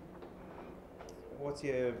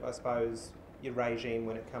I suppose, your regime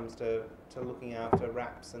when it comes to looking after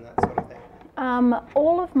wraps and that sort of thing?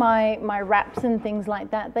 All of my wraps and things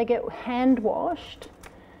like that, they get hand washed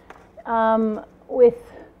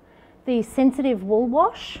with the sensitive wool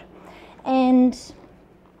wash, and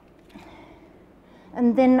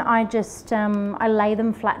then I just I lay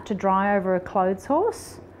them flat to dry over a clothes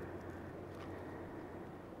horse.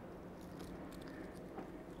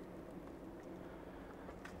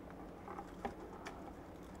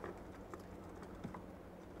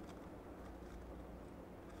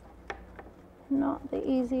 Not the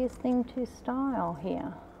easiest thing to style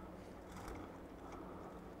here.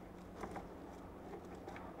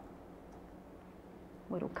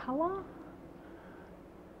 Little colour.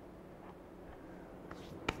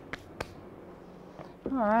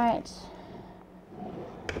 All right.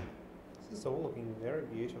 This is all looking very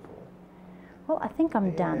beautiful. Well, I think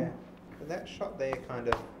I'm done. That shot there kind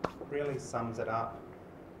of really sums it up.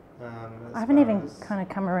 I haven't even kind of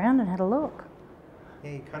come around and had a look.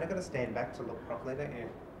 Yeah, you kind of got to stand back to look properly, don't you?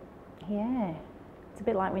 Yeah. It's a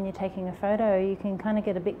bit like when you're taking a photo, you can kind of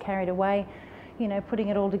get a bit carried away, you know, putting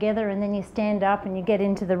it all together, and then you stand up and you get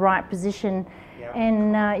into the right position. Yep.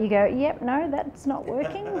 And you go, yep, no, that's not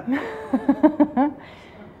working.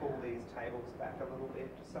 Pull these tables back a little bit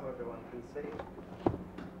just so everyone can see.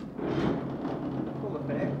 Full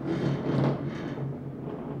effect.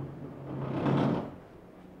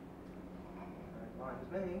 Don't mind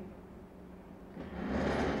me.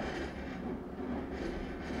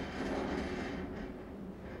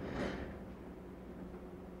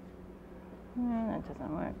 No, that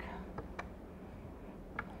doesn't work.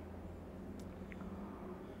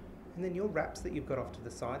 And then your wraps that you've got off to the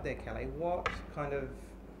side there, Kelly, what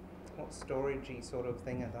storagey sort of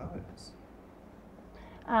thing are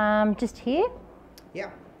those? Just here. Yeah.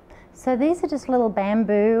 So these are just little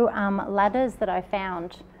bamboo ladders that I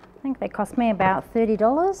found. I think they cost me about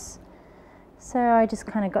 $30. So I just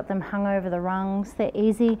kind of got them hung over the rungs. They're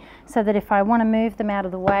easy, so that if I want to move them out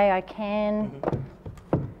of the way, I can.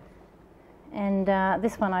 And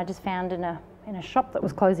this one I just found in a shop that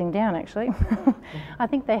was closing down, actually. I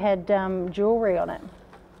think they had jewellery on it.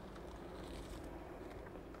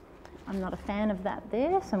 I'm not a fan of that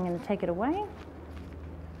there, so I'm going to take it away.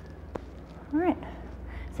 All right.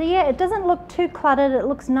 So yeah, it doesn't look too cluttered. It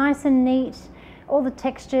looks nice and neat. All the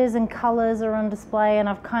textures and colours are on display, and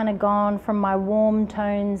I've kind of gone from my warm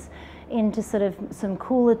tones into sort of some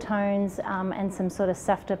cooler tones and some sort of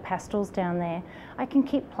softer pastels down there. I can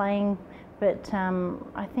keep playing, but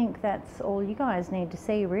I think that's all you guys need to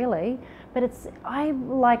see, really. But I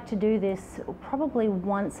like to do this probably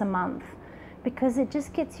once a month, because it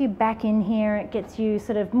just gets you back in here. It gets you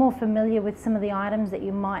sort of more familiar with some of the items that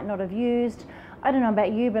you might not have used. I don't know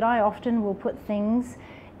about you, but I often will put things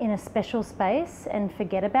in a special space and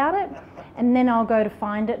forget about it, and then I'll go to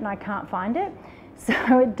find it and I can't find it.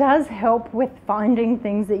 So it does help with finding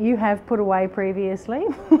things that you have put away previously.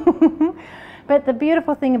 But the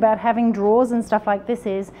beautiful thing about having drawers and stuff like this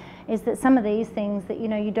is that some of these things that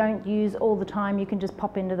you don't use all the time, you can just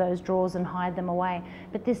pop into those drawers and hide them away.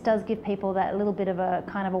 But this does give people that little bit of a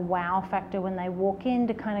kind of a wow factor when they walk in,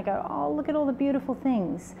 to kind of go, oh, look at all the beautiful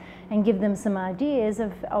things, and give them some ideas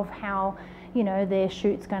of how their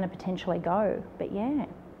shoot's going to potentially go. But yeah.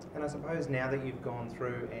 And I suppose now that you've gone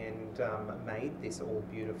through and made this all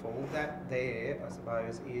beautiful, that there, I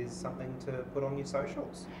suppose, is something to put on your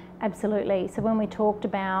socials. Absolutely. So when we talked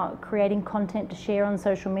about creating content to share on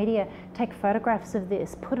social media, take photographs of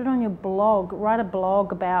this, put it on your blog, write a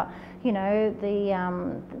blog about,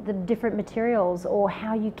 the different materials, or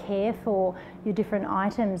how you care for your different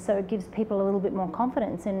items, so it gives people a little bit more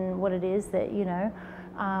confidence in what it is that,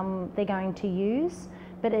 they're going to use.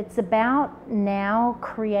 But it's about now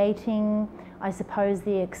creating, I suppose,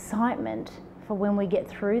 the excitement for when we get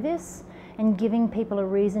through this, and giving people a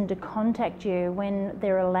reason to contact you when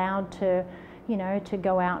they're allowed to, to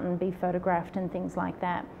go out and be photographed and things like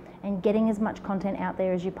that. And getting as much content out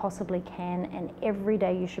there as you possibly can. And every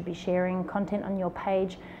day you should be sharing content on your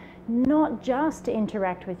page, not just to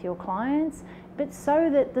interact with your clients, but so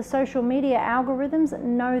that the social media algorithms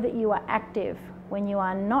know that you are active. When you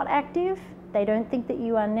are not active, they don't think that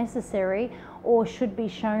you are necessary or should be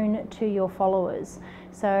shown to your followers.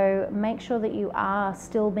 So make sure that you are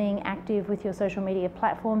still being active with your social media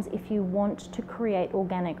platforms if you want to create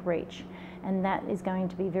organic reach. And that is going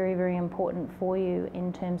to be very, very important for you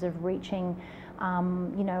in terms of reaching,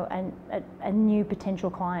 a new potential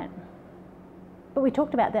client. But we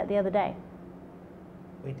talked about that the other day.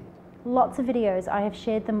 We did. Lots of videos, I have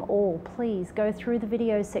shared them all. Please go through the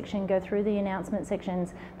videos section, go through the announcement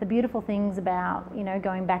sections. The beautiful things about,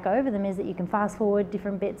 going back over them is that you can fast forward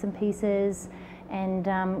different bits and pieces, and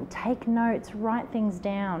take notes, write things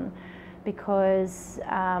down, because,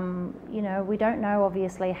 we don't know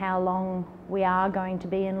obviously how long we are going to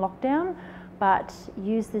be in lockdown, but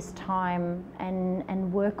use this time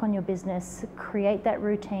and work on your business, create that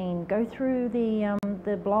routine, go through the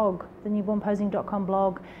blog, the newbornposing.com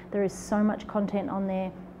blog. There is so much content on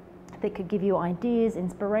there that could give you ideas,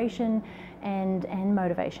 inspiration, and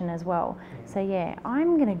motivation as well. So yeah,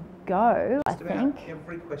 I'm gonna go, I think.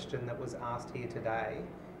 Every question that was asked here today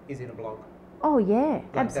is in a blog. Oh yeah,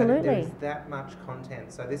 absolutely. There's that much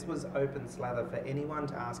content. So this was open slather for anyone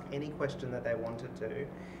to ask any question that they wanted to.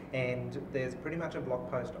 And there's pretty much a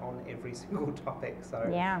blog post on every single topic. So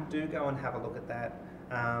yeah, do go and have a look at that.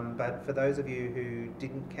 But for those of you who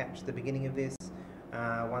didn't catch the beginning of this,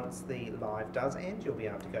 once the live does end, you'll be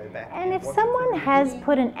able to go back. And if someone has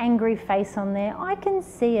put an angry face on there, I can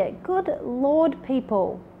see it. Good Lord,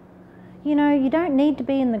 people. You don't need to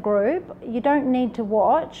be in the group, you don't need to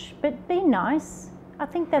watch, but be nice. I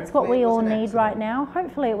think that's what we all need right now.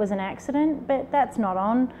 Hopefully it was an accident, but that's not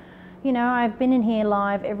on. I've been in here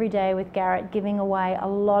live every day with Garrett, giving away a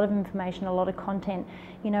lot of information, a lot of content.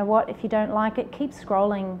 You know what, if you don't like it, keep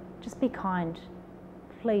scrolling. Just be kind,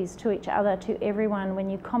 please, to each other, to everyone. When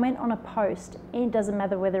you comment on a post, it doesn't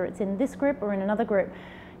matter whether it's in this group or in another group,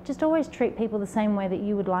 just always treat people the same way that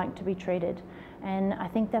you would like to be treated. And I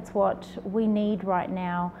think that's what we need right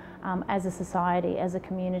now as a society, as a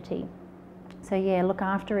community. So yeah, look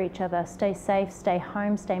after each other, stay safe, stay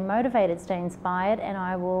home, stay motivated, stay inspired, and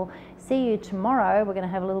I will see you tomorrow. We're going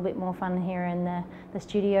to have a little bit more fun here in the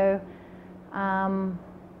studio.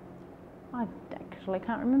 actually.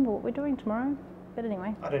 Can't remember what we're doing tomorrow. But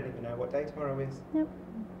anyway. I don't even know what day tomorrow is. Yep.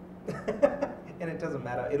 And it doesn't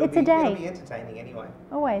matter. It's a day. It'll be entertaining anyway.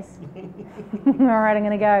 Always. All right, I'm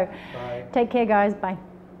going to go. Bye. Take care, guys. Bye.